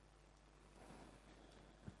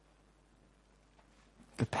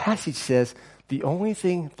 The passage says the only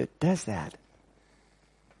thing that does that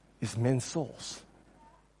is men's souls.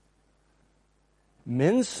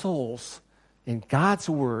 Men's souls in God's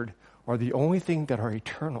word are the only thing that are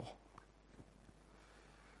eternal.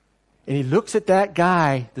 And he looks at that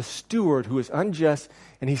guy, the steward who is unjust,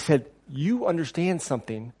 and he said, you understand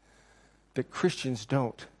something that Christians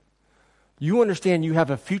don't. You understand you have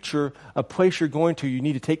a future, a place you're going to. You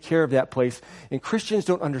need to take care of that place. And Christians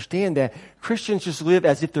don't understand that. Christians just live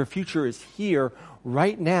as if their future is here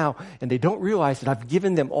right now, and they don't realize that I've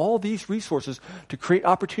given them all these resources to create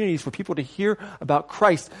opportunities for people to hear about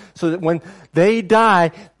Christ so that when they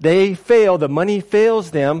die, they fail, the money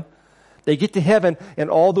fails them, they get to heaven, and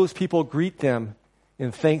all those people greet them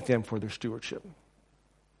and thank them for their stewardship.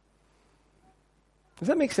 Does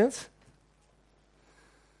that make sense?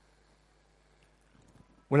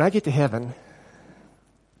 When I get to heaven,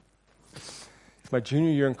 it's my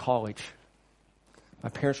junior year in college. My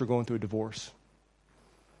parents were going through a divorce.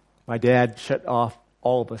 My dad shut off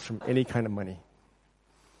all of us from any kind of money.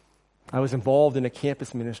 I was involved in a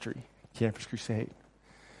campus ministry, Campus Crusade.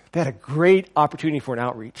 They had a great opportunity for an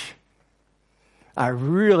outreach. I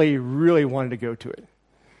really, really wanted to go to it.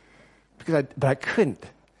 But I couldn't.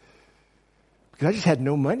 Because I just had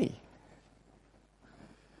no money.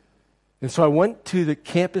 And so I went to the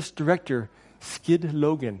campus director, Skid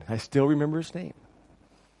Logan. I still remember his name.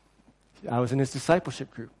 I was in his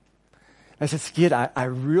discipleship group. I said, Skid, I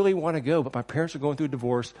really want to go, but my parents are going through a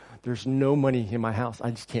divorce. There's no money in my house. I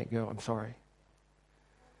just can't go. I'm sorry.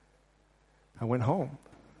 I went home.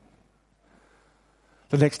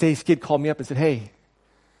 The next day, Skid called me up and said, hey,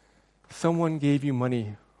 someone gave you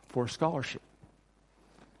money for a scholarship.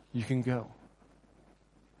 You can go.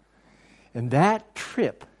 And that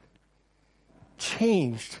trip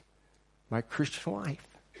changed my Christian life.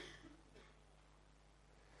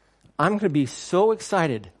 I'm going to be so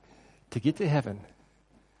excited to get to heaven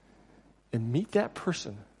and meet that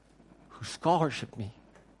person who scholarshiped me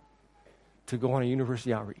to go on a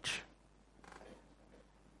university outreach.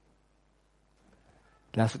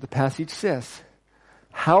 That's what the passage says.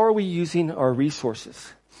 How are we using our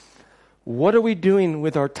resources? What are we doing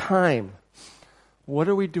with our time? What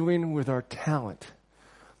are we doing with our talent?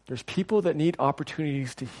 There's people that need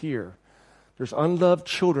opportunities to hear. There's unloved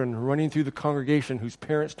children running through the congregation whose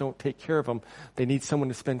parents don't take care of them. They need someone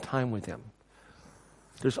to spend time with them.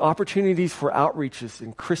 There's opportunities for outreaches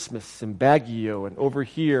in Christmas and Baguio and over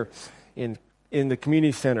here in the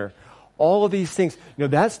community center. All of these things,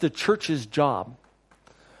 that's the church's job.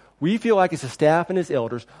 We feel like as a staff and as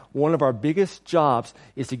elders, one of our biggest jobs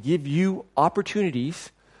is to give you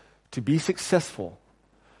opportunities to be successful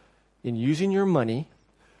in using your money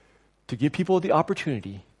to give people the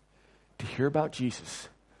opportunity to hear about Jesus.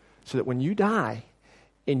 So that when you die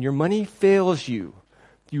and your money fails you,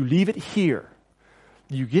 you leave it here.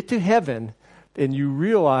 You get to heaven and you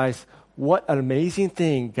realize what an amazing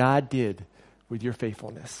thing God did with your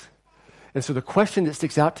faithfulness. And so the question that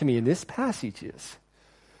sticks out to me in this passage is,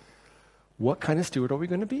 what kind of steward are we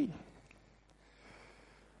going to be?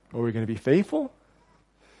 Are we going to be faithful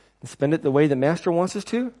and spend it the way the master wants us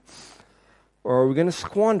to? Or are we going to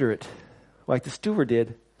squander it like the steward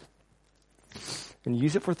did and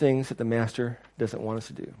use it for things that the master doesn't want us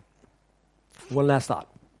to do? One last thought.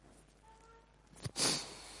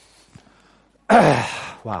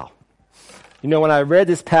 Wow. When I read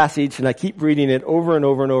this passage, and I keep reading it over and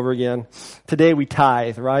over and over again, today we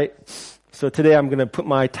tithe, right? So today I'm going to put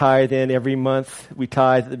my tithe in every month. We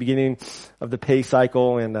tithe at the beginning of the pay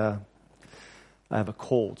cycle, and I have a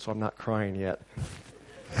cold, so I'm not crying yet.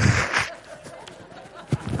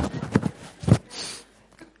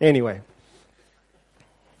 Anyway,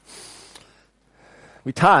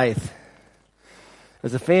 we tithe.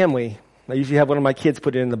 As a family, I usually have one of my kids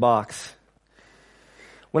put it in the box.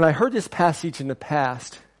 When I heard this passage in the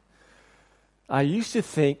past, I used to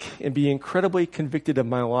think and be incredibly convicted of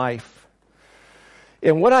my life.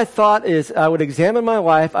 And what I thought is I would examine my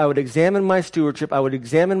life, I would examine my stewardship, I would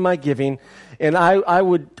examine my giving, and I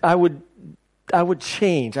would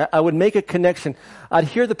change. I would make a connection. I'd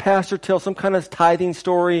hear the pastor tell some kind of tithing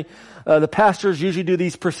story. The pastors usually do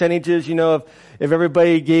these percentages, if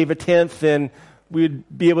everybody gave a tenth, then we'd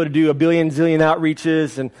be able to do a billion, zillion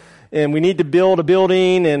outreaches, and we need to build a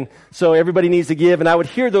building, and so everybody needs to give. And I would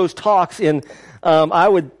hear those talks, and I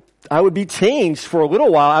would be changed for a little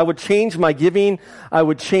while. I would change my giving. I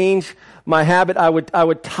would change my habit. I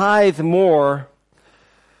would tithe more.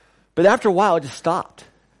 But after a while, it just stopped.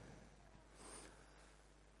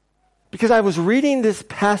 Because I was reading this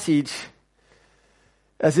passage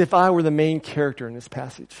as if I were the main character in this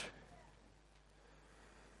passage.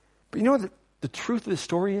 But you know what the truth of the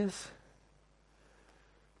story is?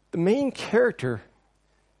 The main character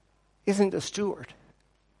isn't a steward.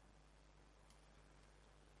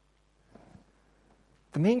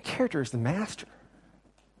 The main character is the master.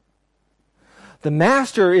 The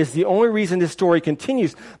master is the only reason this story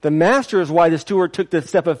continues. The master is why the steward took the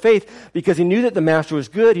step of faith, because he knew that the master was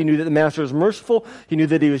good. He knew that the master was merciful. He knew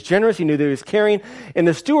that he was generous. He knew that he was caring. And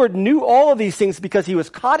the steward knew all of these things because he was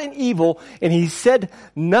caught in evil and he said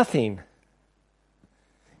nothing.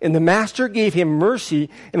 And the master gave him mercy,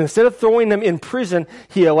 and instead of throwing him in prison,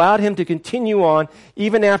 he allowed him to continue on.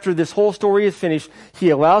 Even after this whole story is finished, he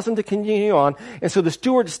allows him to continue on. And so the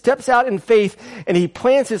steward steps out in faith, and he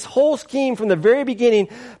plans his whole scheme from the very beginning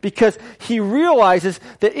because he realizes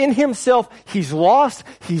that in himself, he's lost,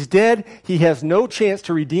 he's dead, he has no chance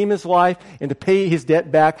to redeem his life and to pay his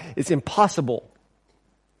debt back. It's impossible.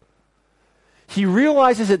 He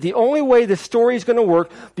realizes that the only way this story is going to work,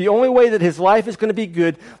 the only way that his life is going to be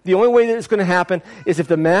good, the only way that it's going to happen is if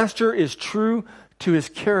the master is true to his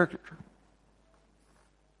character.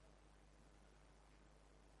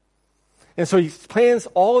 And so he plans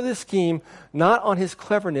all of this scheme not on his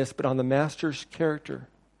cleverness, but on the master's character.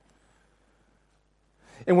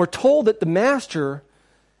 And we're told that the master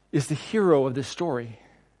is the hero of this story,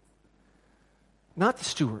 not the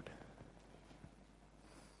steward.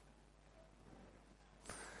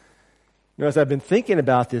 As I've been thinking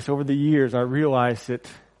about this over the years, I realized that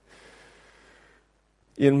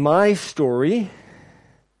in my story,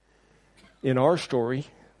 in our story,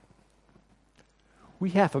 we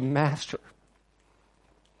have a master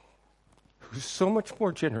who's so much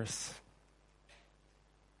more generous,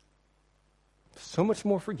 so much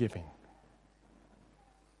more forgiving,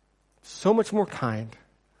 so much more kind,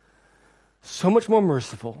 so much more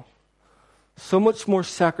merciful, so much more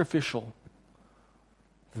sacrificial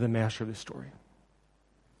than the master of this story.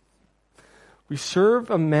 We serve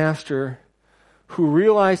a master who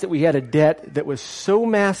realized that we had a debt that was so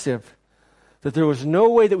massive that there was no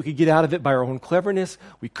way that we could get out of it by our own cleverness.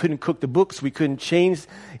 We couldn't cook the books. We couldn't change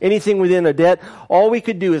anything within a debt. All we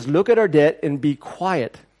could do is look at our debt and be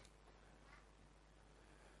quiet.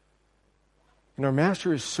 And our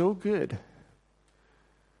master is so good,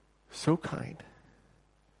 so kind,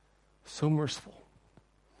 so merciful,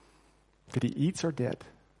 that he eats our debt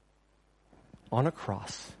on a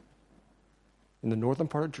cross in the northern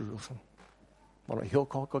part of Jerusalem on a hill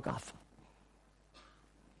called Golgotha.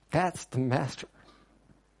 That's the master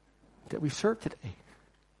that we serve today.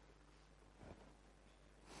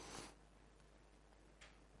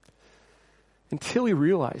 Until we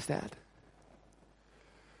realize that,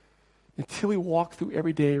 until we walk through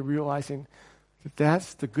every day realizing that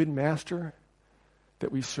that's the good master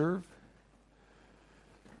that we serve,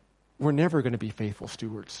 we're never going to be faithful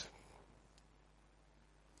stewards.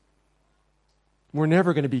 We're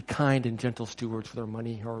never going to be kind and gentle stewards with our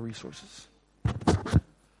money or our resources.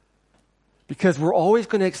 Because we're always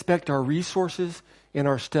going to expect our resources and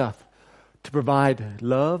our stuff to provide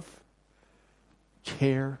love,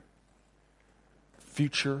 care,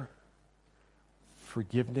 future,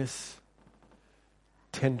 forgiveness,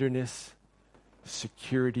 tenderness,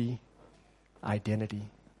 security, identity.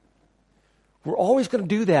 We're always going to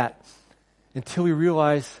do that until we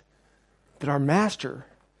realize that our master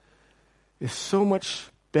is so much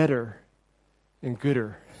better and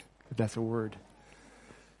gooder, if that's a word,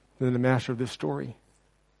 than the master of this story.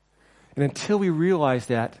 And until we realize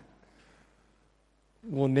that,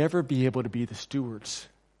 we'll never be able to be the stewards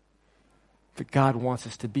that God wants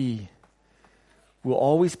us to be. We'll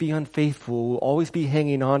always be unfaithful. We'll always be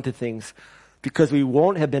hanging on to things because we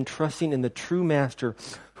won't have been trusting in the true master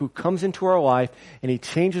who comes into our life and he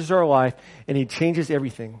changes our life and he changes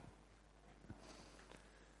everything.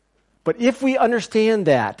 But if we understand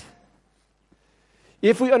that,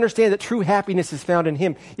 if we understand that true happiness is found in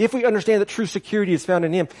him, if we understand that true security is found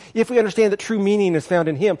in him, if we understand that true meaning is found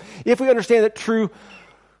in him, if we understand that true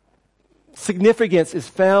significance is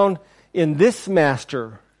found in this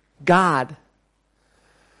master, God,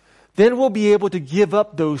 then we'll be able to give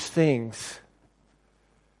up those things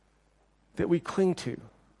that we cling to.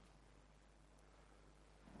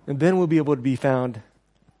 And then we'll be able to be found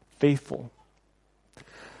faithful.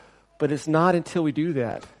 But it's not until we do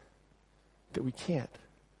that that we can't.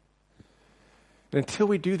 And until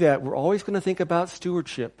we do that, we're always going to think about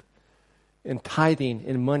stewardship and tithing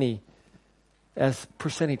and money as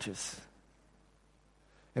percentages.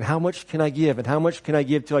 And how much can I give? And how much can I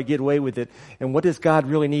give till I get away with it? And what does God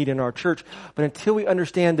really need in our church? But until we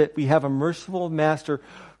understand that we have a merciful master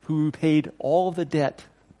who paid all of the debt,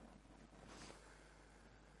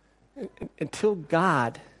 until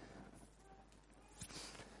God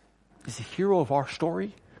is the hero of our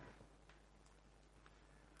story,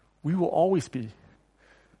 we will always be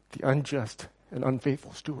the unjust and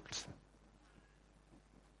unfaithful stewards.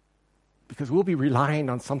 Because we'll be relying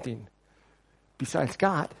on something besides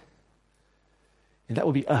God. And that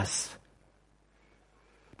will be us.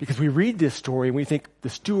 Because we read this story and we think the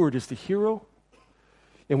steward is the hero.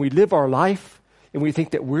 And we live our life and we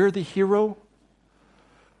think that we're the hero.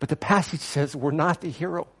 But the passage says we're not the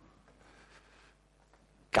hero.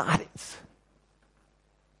 God is.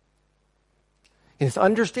 And it's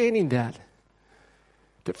understanding that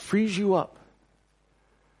frees you up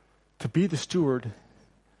to be the steward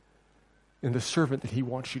and the servant that he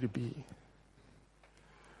wants you to be.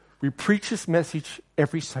 We preach this message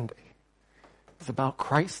every Sunday. It's about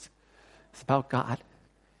Christ. It's about God.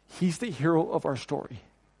 He's the hero of our story.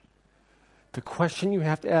 The question you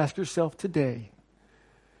have to ask yourself today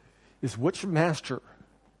is, which master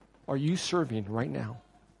are you serving right now?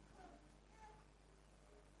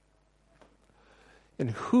 And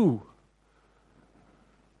who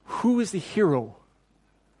is the hero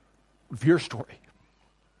of your story?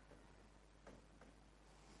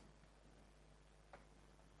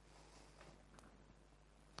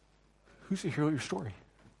 Who's the hero of your story?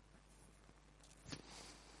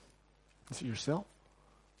 Is it yourself?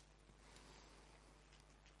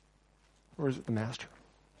 Or is it the master?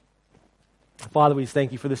 Father, we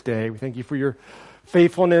thank you for this day. We thank you for your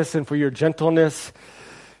faithfulness and for your gentleness.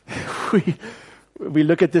 We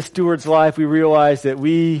look at this steward's life, we realize that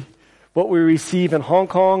what we receive in Hong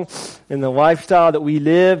Kong and the lifestyle that we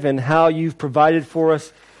live and how you've provided for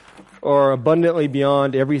us are abundantly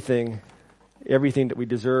beyond everything that we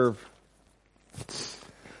deserve.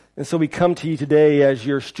 And so we come to you today as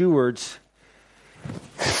your stewards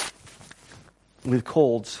with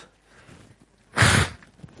colds.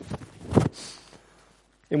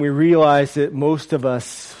 And we realize that most of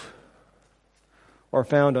us are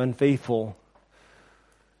found unfaithful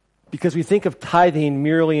Because we think of tithing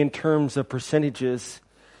merely in terms of percentages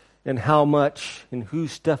and how much and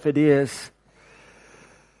whose stuff it is.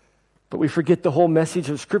 But we forget the whole message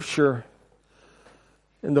of Scripture.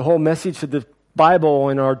 And the whole message of the Bible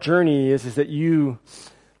and our journey is that you're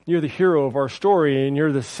the hero of our story, and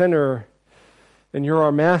you're the center, and you're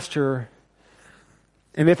our master.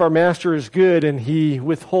 And if our master is good and he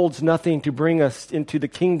withholds nothing to bring us into the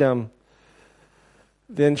kingdom,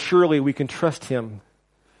 then surely we can trust him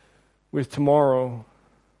with tomorrow.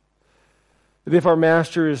 But if our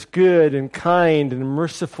master is good and kind and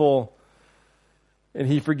merciful, and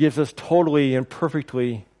he forgives us totally and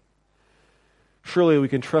perfectly, surely we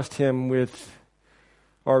can trust him with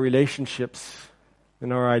our relationships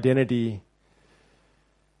and our identity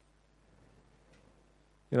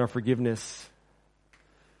and our forgiveness.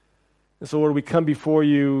 And so, Lord, we come before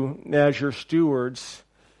you as your stewards,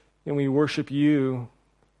 and we worship you.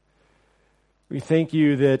 We thank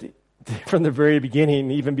you that from the very beginning,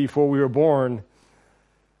 even before we were born,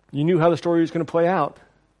 you knew how the story was going to play out.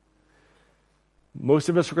 Most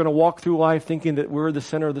of us are going to walk through life thinking that we're the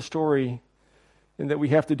center of the story and that we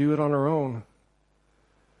have to do it on our own.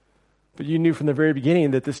 But you knew from the very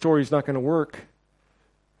beginning that this story is not going to work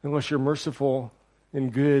unless you're merciful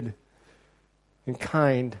and good and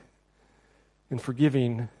kind and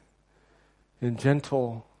forgiving and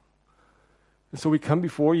gentle. And so we come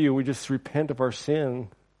before you, we just repent of our sin.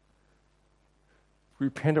 We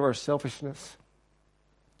repent of our selfishness.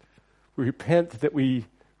 We repent that we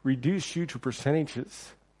reduce you to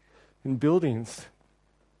percentages in buildings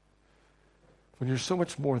when you're so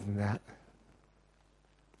much more than that.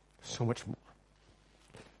 So much more.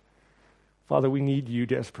 Father, we need you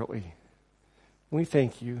desperately. We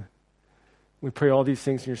thank you. We pray all these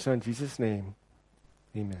things in your Son, Jesus' name.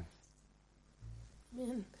 Amen.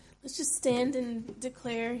 Amen. Let's just stand and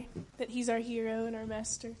declare that he's our hero and our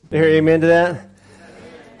master. There, amen to that?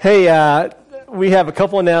 Hey, we have a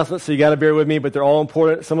couple announcements, so you got to bear with me, but they're all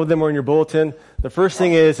important. Some of them are in your bulletin. The first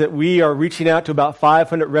thing is that we are reaching out to about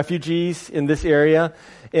 500 refugees in this area,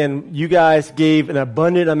 and you guys gave an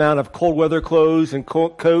abundant amount of cold weather clothes and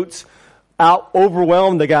coats,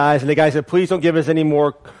 overwhelmed the guys, and the guys said, please don't give us any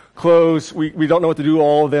more clothes. We don't know what to do with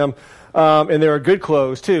all of them. And there are good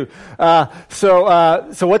clothes too. So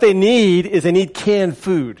what they need is they need canned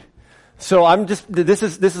food. So this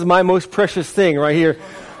is my most precious thing right here.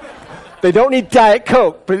 They don't need Diet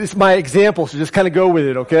Coke, but it's my example, so just kind of go with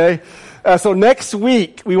it, okay? So next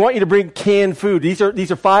week, we want you to bring canned food. These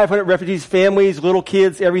are 500 refugees, families, little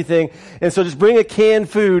kids, everything. And so just bring a canned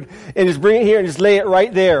food and just bring it here and just lay it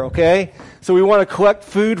right there, okay? So we want to collect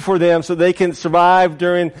food for them so they can survive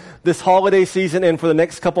during this holiday season and for the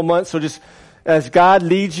next couple months. So just as God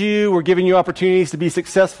leads you, we're giving you opportunities to be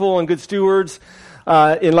successful and good stewards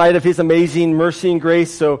in light of his amazing mercy and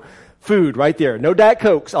grace. So food right there. No Diet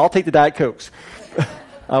Cokes. I'll take the Diet Cokes.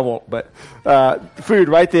 I won't, but food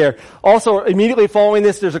right there. Also, immediately following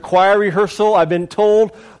this, there's a choir rehearsal. I've been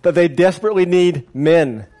told that they desperately need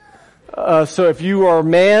men. So if you are a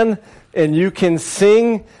man and you can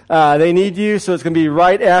sing, they need you. So it's going to be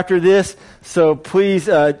right after this. So please,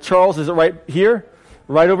 Charles, is it right here?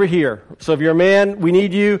 Right over here. So if you're a man, we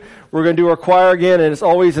need you. We're going to do our choir again, and it's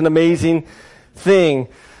always an amazing thing.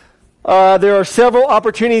 There are several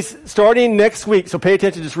opportunities starting next week, so pay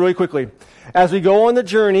attention just really quickly. As we go on the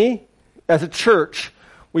journey as a church,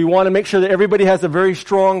 we want to make sure that everybody has a very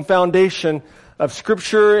strong foundation of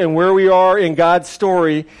Scripture and where we are in God's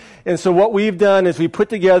story. And so what we've done is we put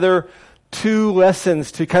together 2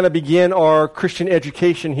 lessons to kind of begin our Christian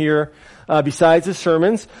education here, besides the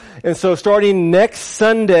sermons. And so starting next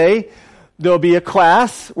Sunday, there'll be a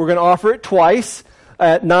class. We're going to offer it twice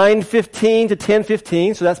at 9:15 to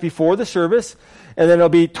 10:15. So that's before the service. And then it'll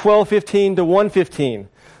be 12:15 to 1:15.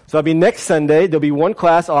 So that'll be next Sunday. There'll be one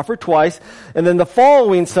class offered twice. And then the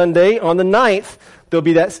following Sunday, on the 9th, there'll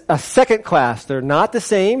be a second class. They're not the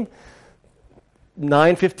same.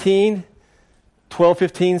 9:15,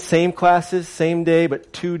 12:15, same classes, same day,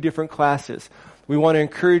 but 2 different classes. We want to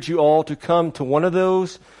encourage you all to come to one of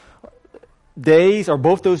those days, or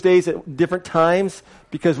both those days at different times,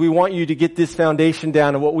 because we want you to get this foundation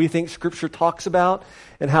down of what we think Scripture talks about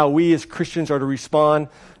and how we as Christians are to respond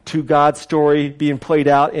to God's story being played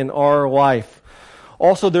out in our life.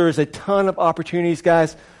 Also, there is a ton of opportunities,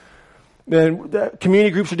 guys. The community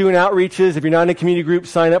groups are doing outreaches. If you're not in a community group,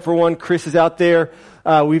 sign up for one. Chris is out there.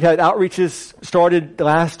 We've had outreaches started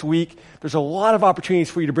last week. There's a lot of opportunities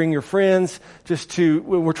for you to bring your friends.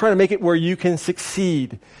 We're trying to make it where you can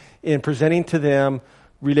succeed in presenting to them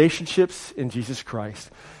relationships in Jesus Christ.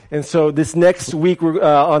 And so this next week,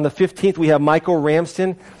 on the 15th, we have Michael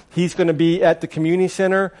Ramsden. He's going to be at the community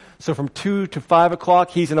center. So from 2 to 5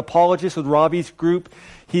 o'clock, he's an apologist with Robbie's group.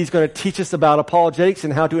 He's going to teach us about apologetics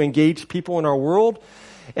and how to engage people in our world.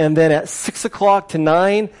 And then at 6 o'clock to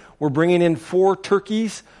 9, we're bringing in 4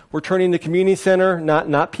 turkeys. We're turning the community center,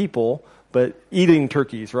 not people, but eating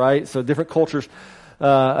turkeys, right? So different cultures.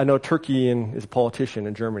 I know Turkey is a politician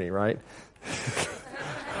in Germany, right?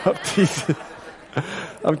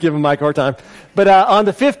 I'm giving Mike a hard time. But on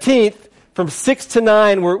the 15th, from 6 to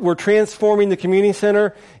 9, we're transforming the community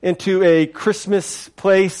center into a Christmas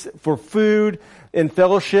place for food and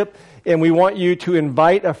fellowship. And we want you to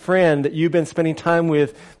invite a friend that you've been spending time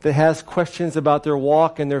with that has questions about their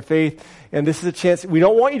walk and their faith. And this is a chance. We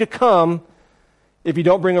don't want you to come if you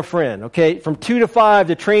don't bring a friend, okay? From 2 to 5,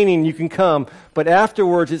 the training, you can come. But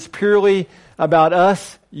afterwards, it's purely about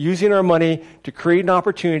us using our money to create an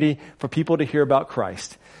opportunity for people to hear about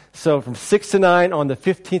Christ. So from 6 to 9 on the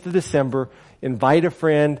 15th of December, invite a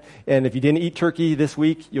friend. And if you didn't eat turkey this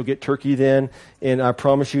week, you'll get turkey then. And I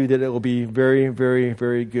promise you that it will be very, very,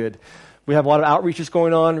 very good. We have a lot of outreaches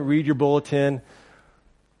going on. Read your bulletin.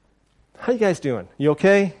 How you guys doing? You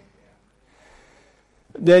okay?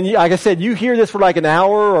 Then, like I said, you hear this for like an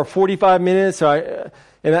hour or 45 minutes. This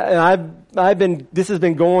has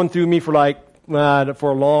been going through me for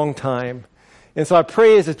a long time. And so I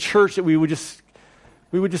pray as a church that we would just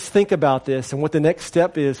think about this and what the next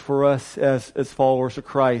step is for us as followers of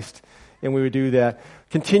Christ. And we would do that.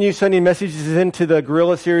 Continue sending messages into the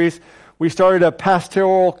Guerrilla series. We started a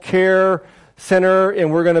pastoral care center,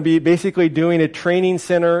 and we're going to be basically doing a training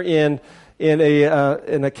center in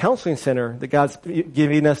a counseling center that God's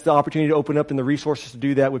giving us the opportunity to open up and the resources to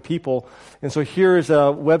do that with people. And so here is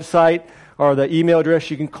a website or the email address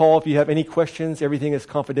you can call if you have any questions. Everything is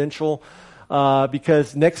confidential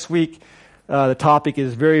because next week the topic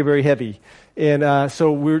is very, very heavy. And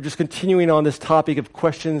so we're just continuing on this topic of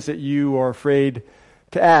questions that you are afraid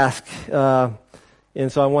to ask. And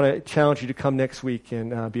so I want to challenge you to come next week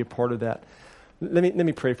and be a part of that. Let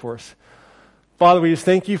me pray for us. Father, we just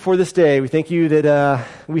thank you for this day. We thank you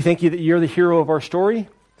that you're the hero of our story.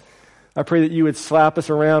 I pray that you would slap us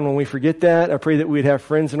around when we forget that. I pray that we'd have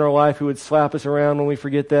friends in our life who would slap us around when we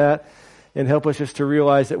forget that, and help us just to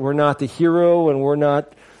realize that we're not the hero and we're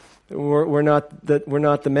not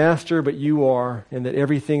the master, but you are, and that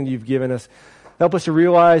everything you've given us. Help us to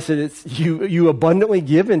realize that it's you abundantly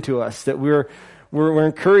given to us. That we're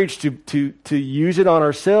encouraged to use it on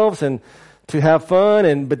ourselves and to have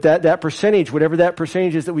fun, but that percentage, whatever that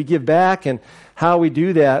percentage is that we give back and how we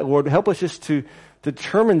do that, Lord, help us just to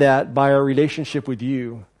determine that by our relationship with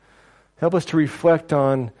you. Help us to reflect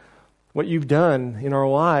on what you've done in our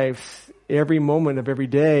lives every moment of every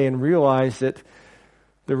day and realize that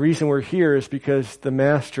the reason we're here is because the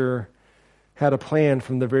Master had a plan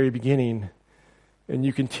from the very beginning, and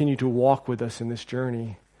you continue to walk with us in this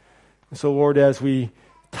journey. And so, Lord, as we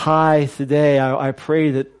tithe today, I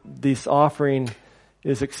pray that this offering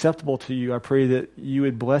is acceptable to you. I pray that you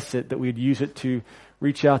would bless it, that we'd use it to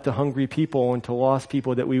reach out to hungry people and to lost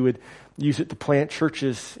people, that we would use it to plant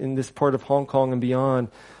churches in this part of Hong Kong and beyond.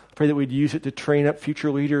 I pray that we'd use it to train up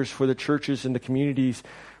future leaders for the churches and the communities.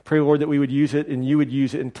 Pray, Lord, that we would use it and you would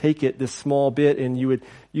use it and take it, this small bit, and you would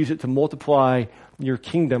use it to multiply your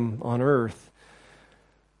kingdom on earth,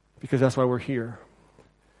 because that's why we're here.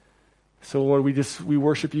 So, Lord, we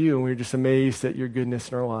worship you, and we're just amazed at your goodness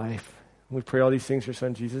in our life. We pray all these things in your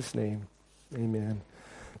Son, Jesus' name. Amen.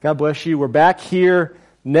 God bless you. We're back here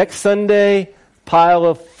next Sunday. Pile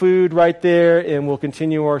of food right there, and we'll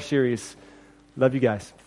continue our series. Love you guys.